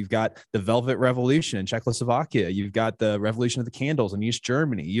means. You've got the Velvet Revolution in Czechoslovakia. You've got the Revolution of the Candles in East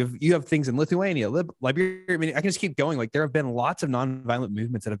Germany. You have things in Lithuania, Liberia. I mean, I can just keep going. Like, there have been lots of nonviolent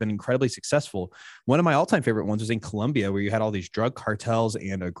movements that have been incredibly successful. One of my all-time favorite ones was in Colombia, where you had all these drug cartels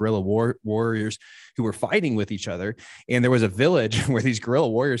and guerrilla warriors who were fighting with each other. And there was a village where these guerrilla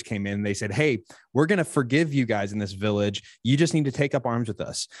warriors came in and they said, hey, we're going to forgive you guys in this village. You just need to take up arms with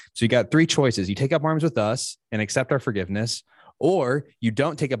us. So you got three choices. You take up arms with us and accept our forgiveness, or you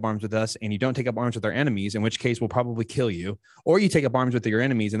don't take up arms with us and you don't take up arms with our enemies, in which case we'll probably kill you, or you take up arms with your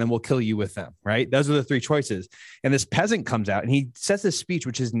enemies and then we'll kill you with them, right? Those are the three choices. And this peasant comes out and he says this speech,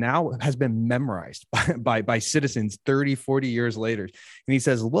 which is now has been memorized by citizens 30, 40 years later. And he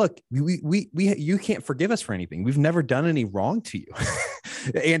says, look, you can't forgive us for anything. We've never done any wrong to you.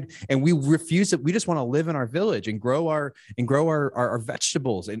 and we refuse it. We just want to live in our village and grow our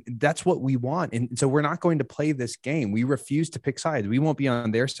vegetables. And that's what we want. And so we're not going to play this game. We refuse to pick sides. We won't be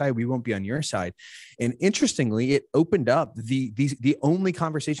on their side. We won't be on your side. And interestingly, it opened up the only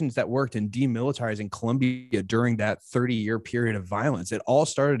conversations that worked in demilitarizing Colombia during that 30-year period of violence. It all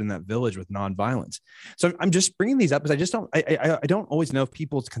started in that village with nonviolence. So I'm just bringing these up because I don't always know if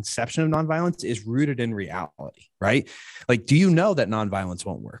people's conception of nonviolence is rooted in reality, right? Like, do you know that nonviolence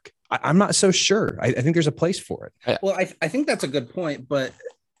won't work? I'm not so sure. I think there's a place for it. Well, I think that's a good point, but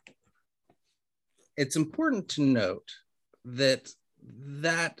it's important to note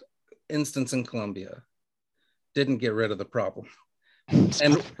that instance in Colombia didn't get rid of the problem.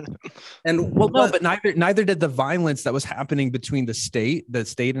 And well, no, but neither did the violence that was happening between the state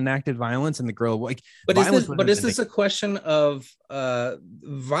enacted violence and the guerrilla. Like, but is this a question of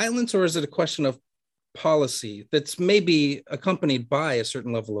violence, or is it a question of policy that's maybe accompanied by a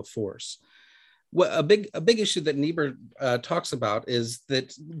certain level of force? Well, a big issue that Niebuhr talks about is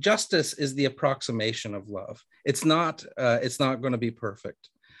that justice is the approximation of love. It's not going to be perfect.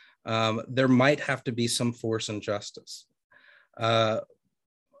 There might have to be some force in justice. And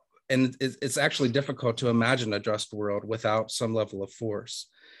it's actually difficult to imagine a just world without some level of force.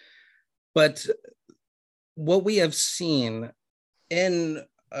 But what we have seen in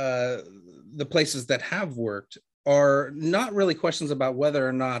the places that have worked are not really questions about whether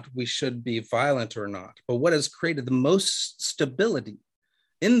or not we should be violent or not, but what has created the most stability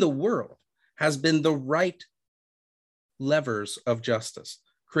in the world has been the right levers of justice,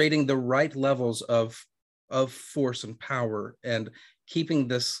 creating the right levels of force and power, and keeping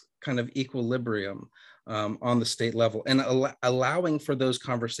this kind of equilibrium on the state level, and allowing for those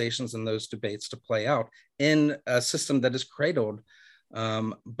conversations and those debates to play out in a system that is cradled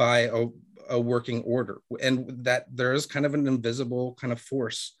by a working order, and that there is kind of an invisible kind of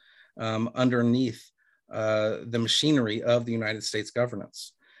force underneath the machinery of the United States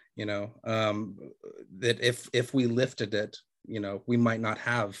governance. That if we lifted it, we might not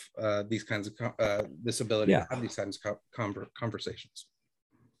have these kinds of this ability to have these kinds of conversations.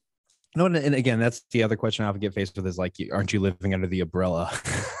 No, and again, that's the other question I often get faced with is like, aren't you living under the umbrella,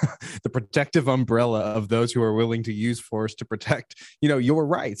 the protective umbrella of those who are willing to use force to protect, your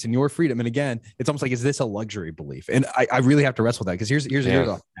rights and your freedom? And again, it's almost like, is this a luxury belief? And I really have to wrestle with that, because here's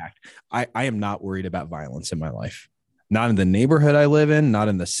a fact. I am not worried about violence in my life, not in the neighborhood I live in, not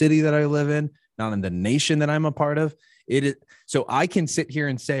in the city that I live in, not in the nation that I'm a part of. So I can sit here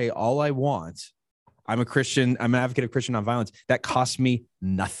and say all I want. I'm a Christian. I'm an advocate of Christian nonviolence. That costs me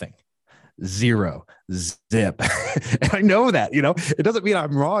nothing. Zero, zip. And I know that, it doesn't mean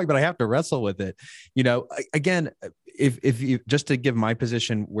I'm wrong, but I have to wrestle with it. Again, if you, just to give my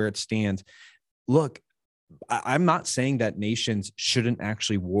position where it stands, look, I'm not saying that nations shouldn't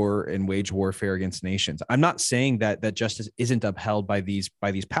actually wage warfare against nations. I'm not saying that justice isn't upheld by these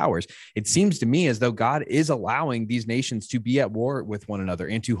powers. It seems to me as though God is allowing these nations to be at war with one another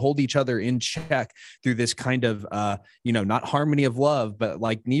and to hold each other in check through this kind of, not harmony of love, but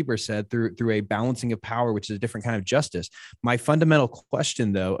like Niebuhr said, through a balancing of power, which is a different kind of justice. My fundamental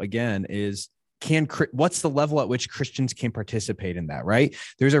question, though, again, is, what's the level at which Christians can participate in that, right?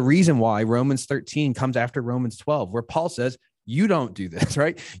 There's a reason why Romans 13 comes after Romans 12, where Paul says, you don't do this,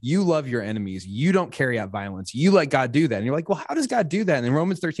 right? You love your enemies. You don't carry out violence. You let God do that. And you're like, well, how does God do that? And in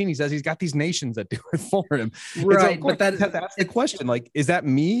Romans 13, he says he's got these nations that do it for him. Right. So, but that's the question. Like, is that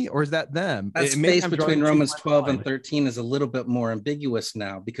me or is that them? That space between Romans 12 and 13 is a little bit more ambiguous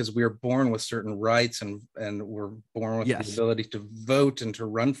now, because we are born with certain rights and we're born with the ability to vote and to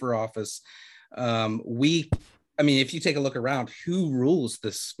run for office. If you take a look around, who rules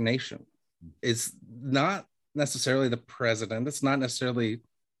this nation is not necessarily the president. It's not necessarily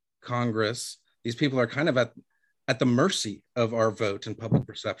Congress. These people are kind of at the mercy of our vote and public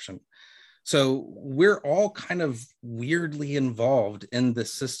perception. So we're all kind of weirdly involved in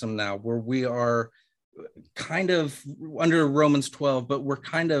this system now, where we are kind of under Romans 12, but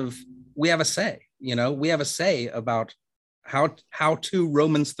we have a say, we have a say about how to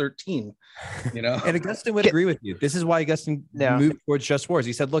Romans 13, And Augustine would agree with you. This is why Augustine moved towards just wars.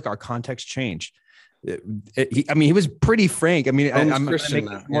 He said, look, our context changed. He was pretty frank.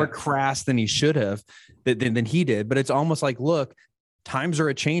 I'm more crass than he should have, than he did. But it's almost like, look, times are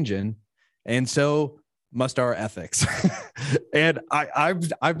a-changing, and so must our ethics. And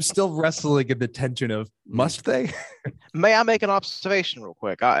I'm still wrestling in the tension of, must they? May I make an observation real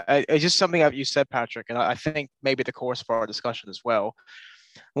quick? It's just something that you said, Patrick, and I think maybe the course for our discussion as well.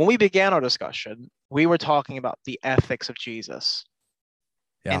 When we began our discussion, we were talking about the ethics of Jesus.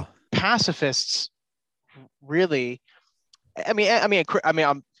 Yeah. And pacifists really,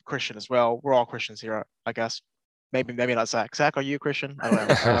 I'm Christian as well. We're all Christians here, I guess. Maybe not Zach. Zach, are you a Christian? I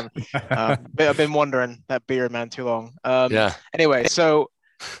don't know. I've been wondering, that beard, man, too long. Anyway, so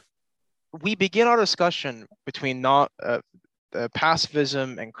we begin our discussion between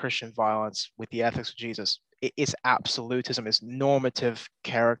pacifism and Christian violence with the ethics of Jesus. It's absolutism, it's normative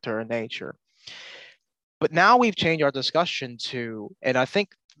character and nature. But now we've changed our discussion to, and I think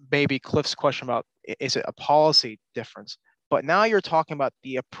maybe Cliff's question about, is it a policy difference? But now you're talking about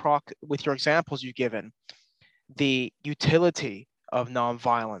with your examples you've given, the utility of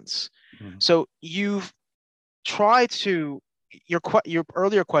nonviolence. Mm-hmm. So you've tried to, your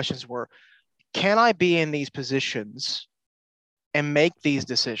earlier questions were, can I be in these positions and make these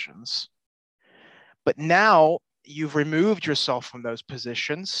decisions? But now you've removed yourself from those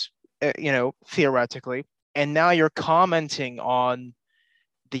positions, theoretically, and now you're commenting on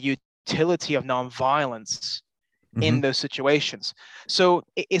the utility of nonviolence in those situations. So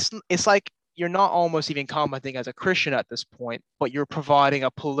it's like you're not almost even commenting as a Christian at this point, but you're providing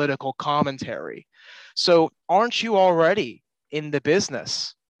a political commentary. So aren't you already in the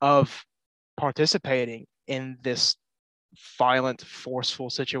business of participating in this violent, forceful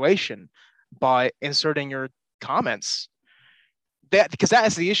situation by inserting your comments? Because that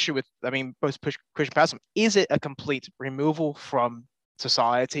is the issue with, I mean, post-Christian pacifism. Is it a complete removal from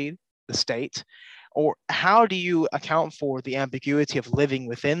society, the state, or how do you account for the ambiguity of living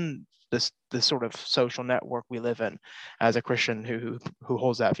within this sort of social network we live in as a Christian who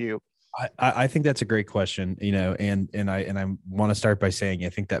holds that view? I think that's a great question, and I want to start by saying I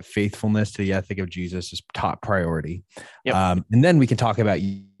think that faithfulness to the ethic of Jesus is top priority. Yep. And then we can talk about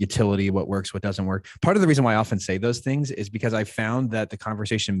utility, what works, what doesn't work. Part of the reason why I often say those things is because I found that the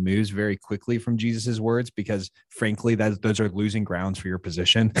conversation moves very quickly from Jesus's words, because frankly, those are losing grounds for your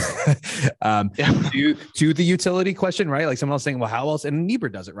position. To the utility question, right? Like someone else saying, well, how else? And Niebuhr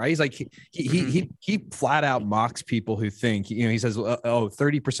does it, right? He's like, he flat out mocks people who think, he says,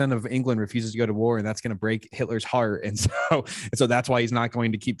 30% of England refuses to go to war, and that's going to break Hitler's heart. And so that's why he's not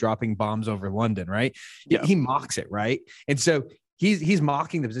going to keep dropping bombs over London, right? Yeah. He mocks it, right? And so he's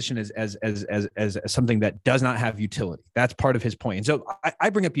mocking the position as something that does not have utility. That's part of his point. And so I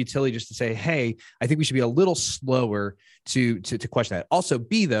bring up utility just to say, hey, I think we should be a little slower to question that. Also,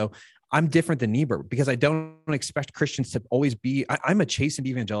 B, though, I'm different than Niebuhr because I don't expect Christians to always be. I'm a chastened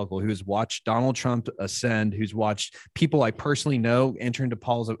evangelical who has watched Donald Trump ascend, who's watched people I personally know enter into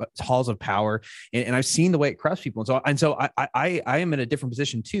halls of power, and I've seen the way it corrupts people. And so I am in a different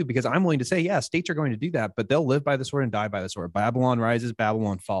position too, because I'm willing to say, yeah, states are going to do that, but they'll live by the sword and die by the sword. Babylon rises,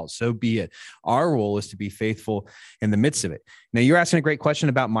 Babylon falls. So be it. Our role is to be faithful in the midst of it. Now, you're asking a great question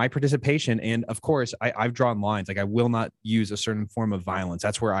about my participation, and of course, I've drawn lines. Like I will not use a certain form of violence.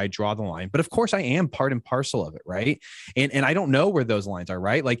 That's where I draw the line. But of course, I am part and parcel of it, right? And I don't know where those lines are,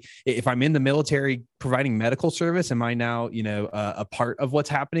 right? Like if I'm in the military providing medical service, am I now, a part of what's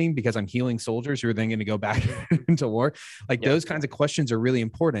happening because I'm healing soldiers who are then going to go back into war? Like those kinds of questions are really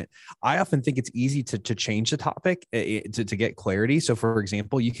important. I often think it's easy to change the topic to get clarity. So, for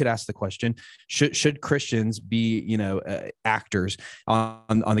example, you could ask the question: Should Christians be, actors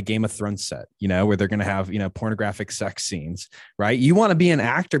on the Game of Thrones set, where they're going to have, pornographic sex scenes, right? You want to be an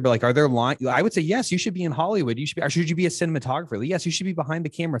actor, but like, are there lines? I would say, yes, you should be in Hollywood. Or should you be a cinematographer? Yes, you should be behind the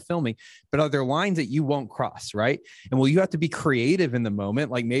camera filming, but are there lines that you won't cross, right? And you have to be creative in the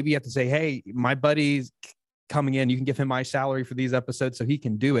moment. Like maybe you have to say, hey, my buddy's coming in, you can give him my salary for these episodes so he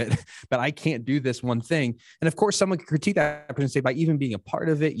can do it, but I can't do this one thing. And of course, someone could critique that person and say, by even being a part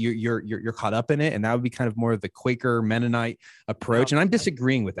of it, you're caught up in it. And that would be kind of more of the Quaker Mennonite approach. And I'm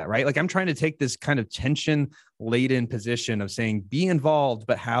disagreeing with that, right? Like I'm trying to take this kind of tension laden position of saying, be involved,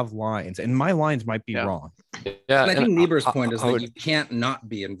 but have lines. And my lines might be wrong. Yeah. And I think Niebuhr's point is that you can't not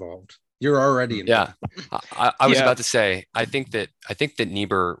be involved. You're already involved. Yeah. I was about to say, I think that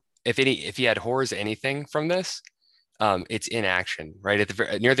Niebuhr, if he had horrors anything from this, it's inaction, right?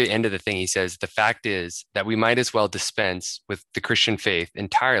 Near the end of the thing, he says, the fact is that we might as well dispense with the Christian faith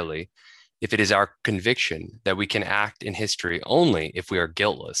entirely if it is our conviction that we can act in history only if we are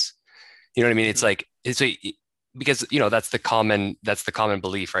guiltless. You know what I mean? Because that's the common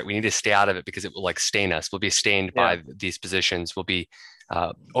belief, right? We need to stay out of it because it will like stain us. We'll be stained by these positions. We'll be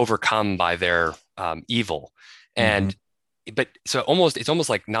overcome by their evil. And but so it's almost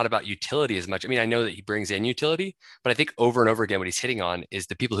like not about utility as much. I mean, I know that he brings in utility, but I think over and over again, what he's hitting on is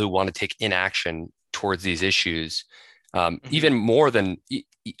the people who want to take inaction towards these issues, even more than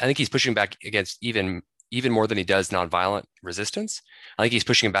I think he's pushing back against even more than he does nonviolent resistance. I think he's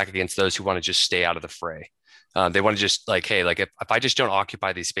pushing back against those who want to just stay out of the fray. They want to just like, hey, like if I just don't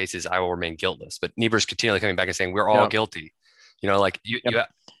occupy these spaces, I will remain guiltless. But Niebuhr's continually coming back and saying we're all guilty.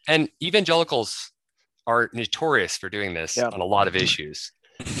 And evangelicals are notorious for doing this on a lot of issues.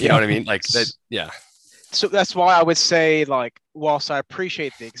 You know what I mean? Like that, So that's why I would say, like, whilst I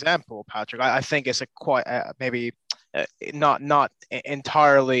appreciate the example, Patrick, I think it's a quite maybe not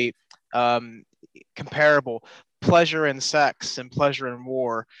entirely comparable. Pleasure in sex and pleasure in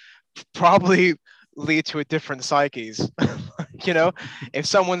war probably lead to a different psyches. If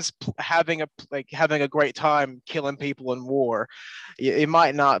someone's having a great time killing people in war, it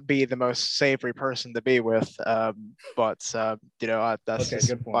might not be the most savory person to be with. But that's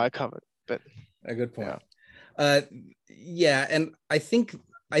just my comment. But a good point. And I think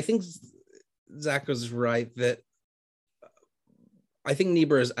Zach was right that I think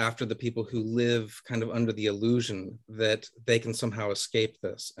Niebuhr is after the people who live kind of under the illusion that they can somehow escape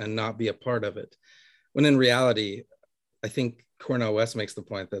this and not be a part of it. When in reality, I think Cornel West makes the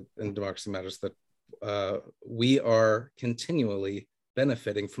point that in Democracy Matters that we are continually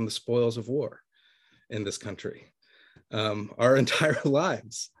benefiting from the spoils of war in this country. Our entire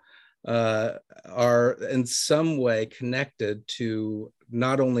lives are in some way connected to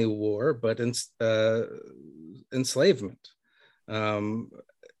not only war, but enslavement,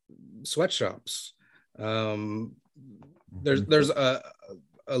 sweatshops. There's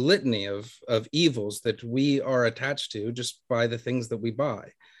a litany of evils that we are attached to just by the things that we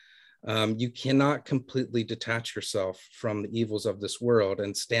buy. You cannot completely detach yourself from the evils of this world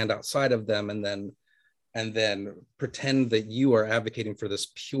and stand outside of them and then pretend that you are advocating for this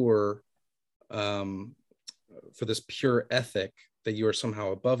pure ethic, that you are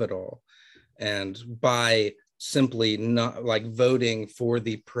somehow above it all. And by simply not like voting for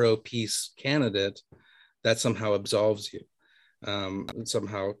the pro-peace candidate, that somehow absolves you, and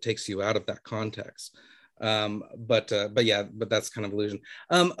somehow takes you out of that context. But that's kind of illusion.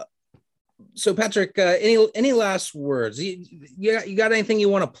 So Patrick, any last words? You got anything you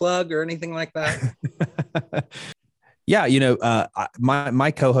want to plug or anything like that? Yeah,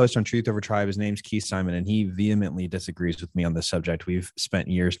 my co-host on Truth Over Tribe, his name's Keith Simon, and he vehemently disagrees with me on this subject. We've spent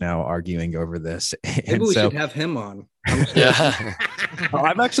years now arguing over this. Maybe we should have him on. Yeah.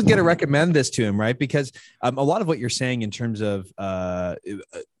 I'm actually going to recommend this to him, right? Because a lot of what you're saying in terms of the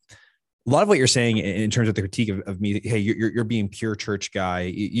critique of me, hey, you're being pure church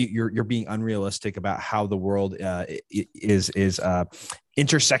guy. You're being unrealistic about how the world is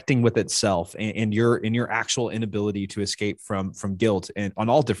intersecting with itself, and your actual inability to escape from guilt, and on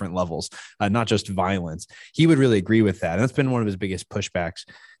all different levels, not just violence. He would really agree with that, and that's been one of his biggest pushbacks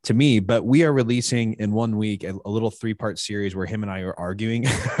to me. But we are releasing in 1 week a little 3-part series where him and I are arguing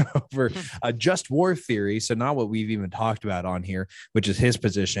over just war theory. So not what we've even talked about on here, which is his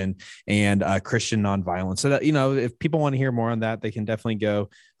position, and Christian nonviolence. So that, if people want to hear more on that, they can definitely go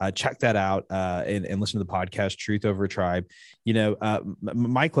check that out and listen to the podcast Truth Over Tribe.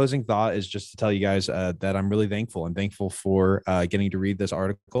 My closing thought is just to tell you guys that I'm really thankful. I'm thankful for getting to read this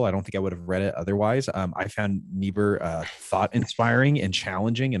article. I don't think I would have read it otherwise. I found Niebuhr thought inspiring and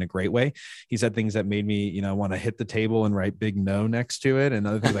challenging in a great way. He said things that made me, want to hit the table and write big no next to it, and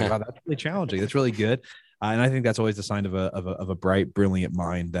other things like, wow, that's really challenging. That's really good. And I think that's always the sign of a bright, brilliant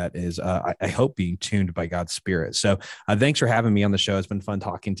mind that is, I hope, being tuned by God's Spirit. So thanks for having me on the show. It's been fun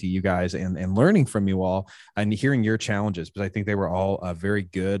talking to you guys and learning from you all and hearing your challenges, because I think they were all very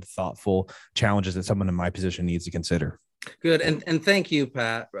good, thoughtful challenges that someone in my position needs to consider. Good. And thank you,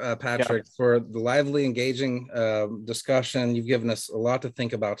 Patrick, for the lively, engaging discussion. You've given us a lot to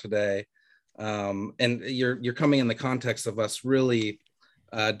think about today. And you're coming in the context of us really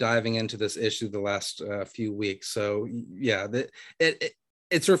diving into this issue the last few weeks. So yeah,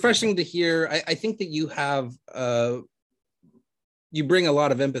 it's refreshing to hear. I think that you bring a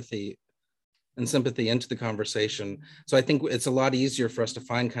lot of empathy and sympathy into the conversation. So I think it's a lot easier for us to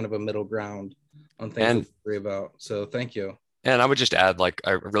find kind of a middle ground on things we agree about. So thank you. And I would just add,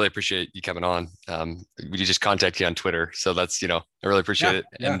 I really appreciate you coming on. We just contact you on Twitter. So that's, I really appreciate it.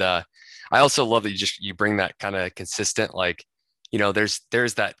 Yeah. And I also love that you bring that kind of consistent, there's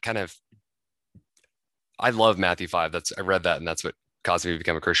that kind of, I love Matthew 5. I read that, and that's what caused me to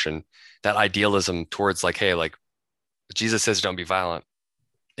become a Christian. That idealism towards hey, Jesus says, don't be violent.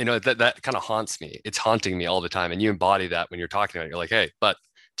 That kind of haunts me. It's haunting me all the time. And you embody that when you're talking about it. You're like, hey, but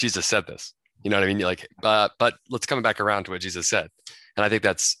Jesus said this. You know what I mean? You're like, but let's come back around to what Jesus said. And I think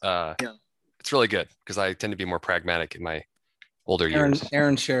that's, it's really good, because I tend to be more pragmatic in my older years.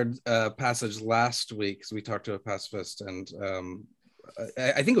 Aaron shared a passage last week, because we talked to a pacifist, and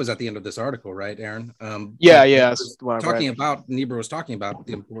I think it was at the end of this article, right, Aaron? Niebuhr was talking about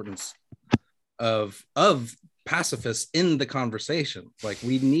the importance of pacifists in the conversation.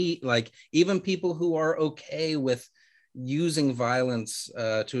 We need, even people who are okay with using violence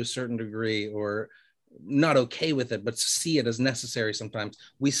to a certain degree, or not okay with it, but see it as necessary sometimes.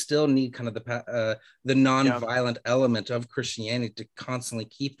 We still need kind of the non-violent element of Christianity to constantly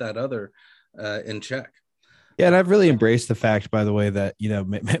keep that other in check. Yeah, and I've really embraced the fact, by the way, that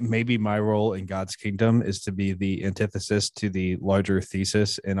maybe my role in God's kingdom is to be the antithesis to the larger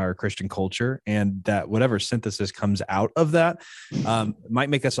thesis in our Christian culture, and that whatever synthesis comes out of that might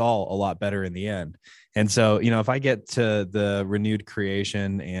make us all a lot better in the end. And so, if I get to the renewed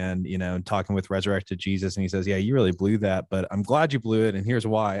creation and, talking with resurrected Jesus, and he says, yeah, you really blew that, but I'm glad you blew it, and here's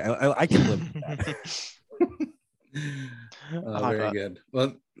why, I can live with that. Very good.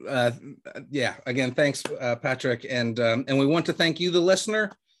 Well, again, thanks, Patrick. And we want to thank you, the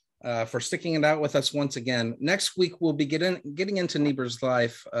listener, for sticking it out with us once again. Next week, we'll be getting into Niebuhr's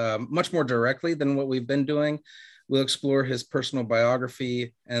life much more directly than what we've been doing. We'll explore his personal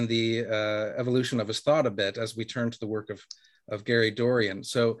biography and the evolution of his thought a bit as we turn to the work of of Gary Dorian.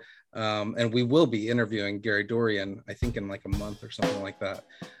 So, and we will be interviewing Gary Dorian, I think in like a month or something like that.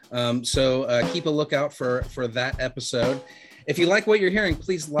 So keep a lookout for that episode. If you like what you're hearing,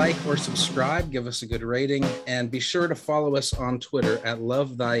 please like or subscribe, give us a good rating, and be sure to follow us on Twitter at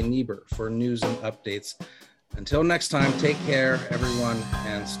Love Thy Niebuhr for news and updates. Until next time, take care, everyone,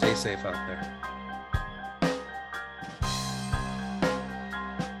 and stay safe out there.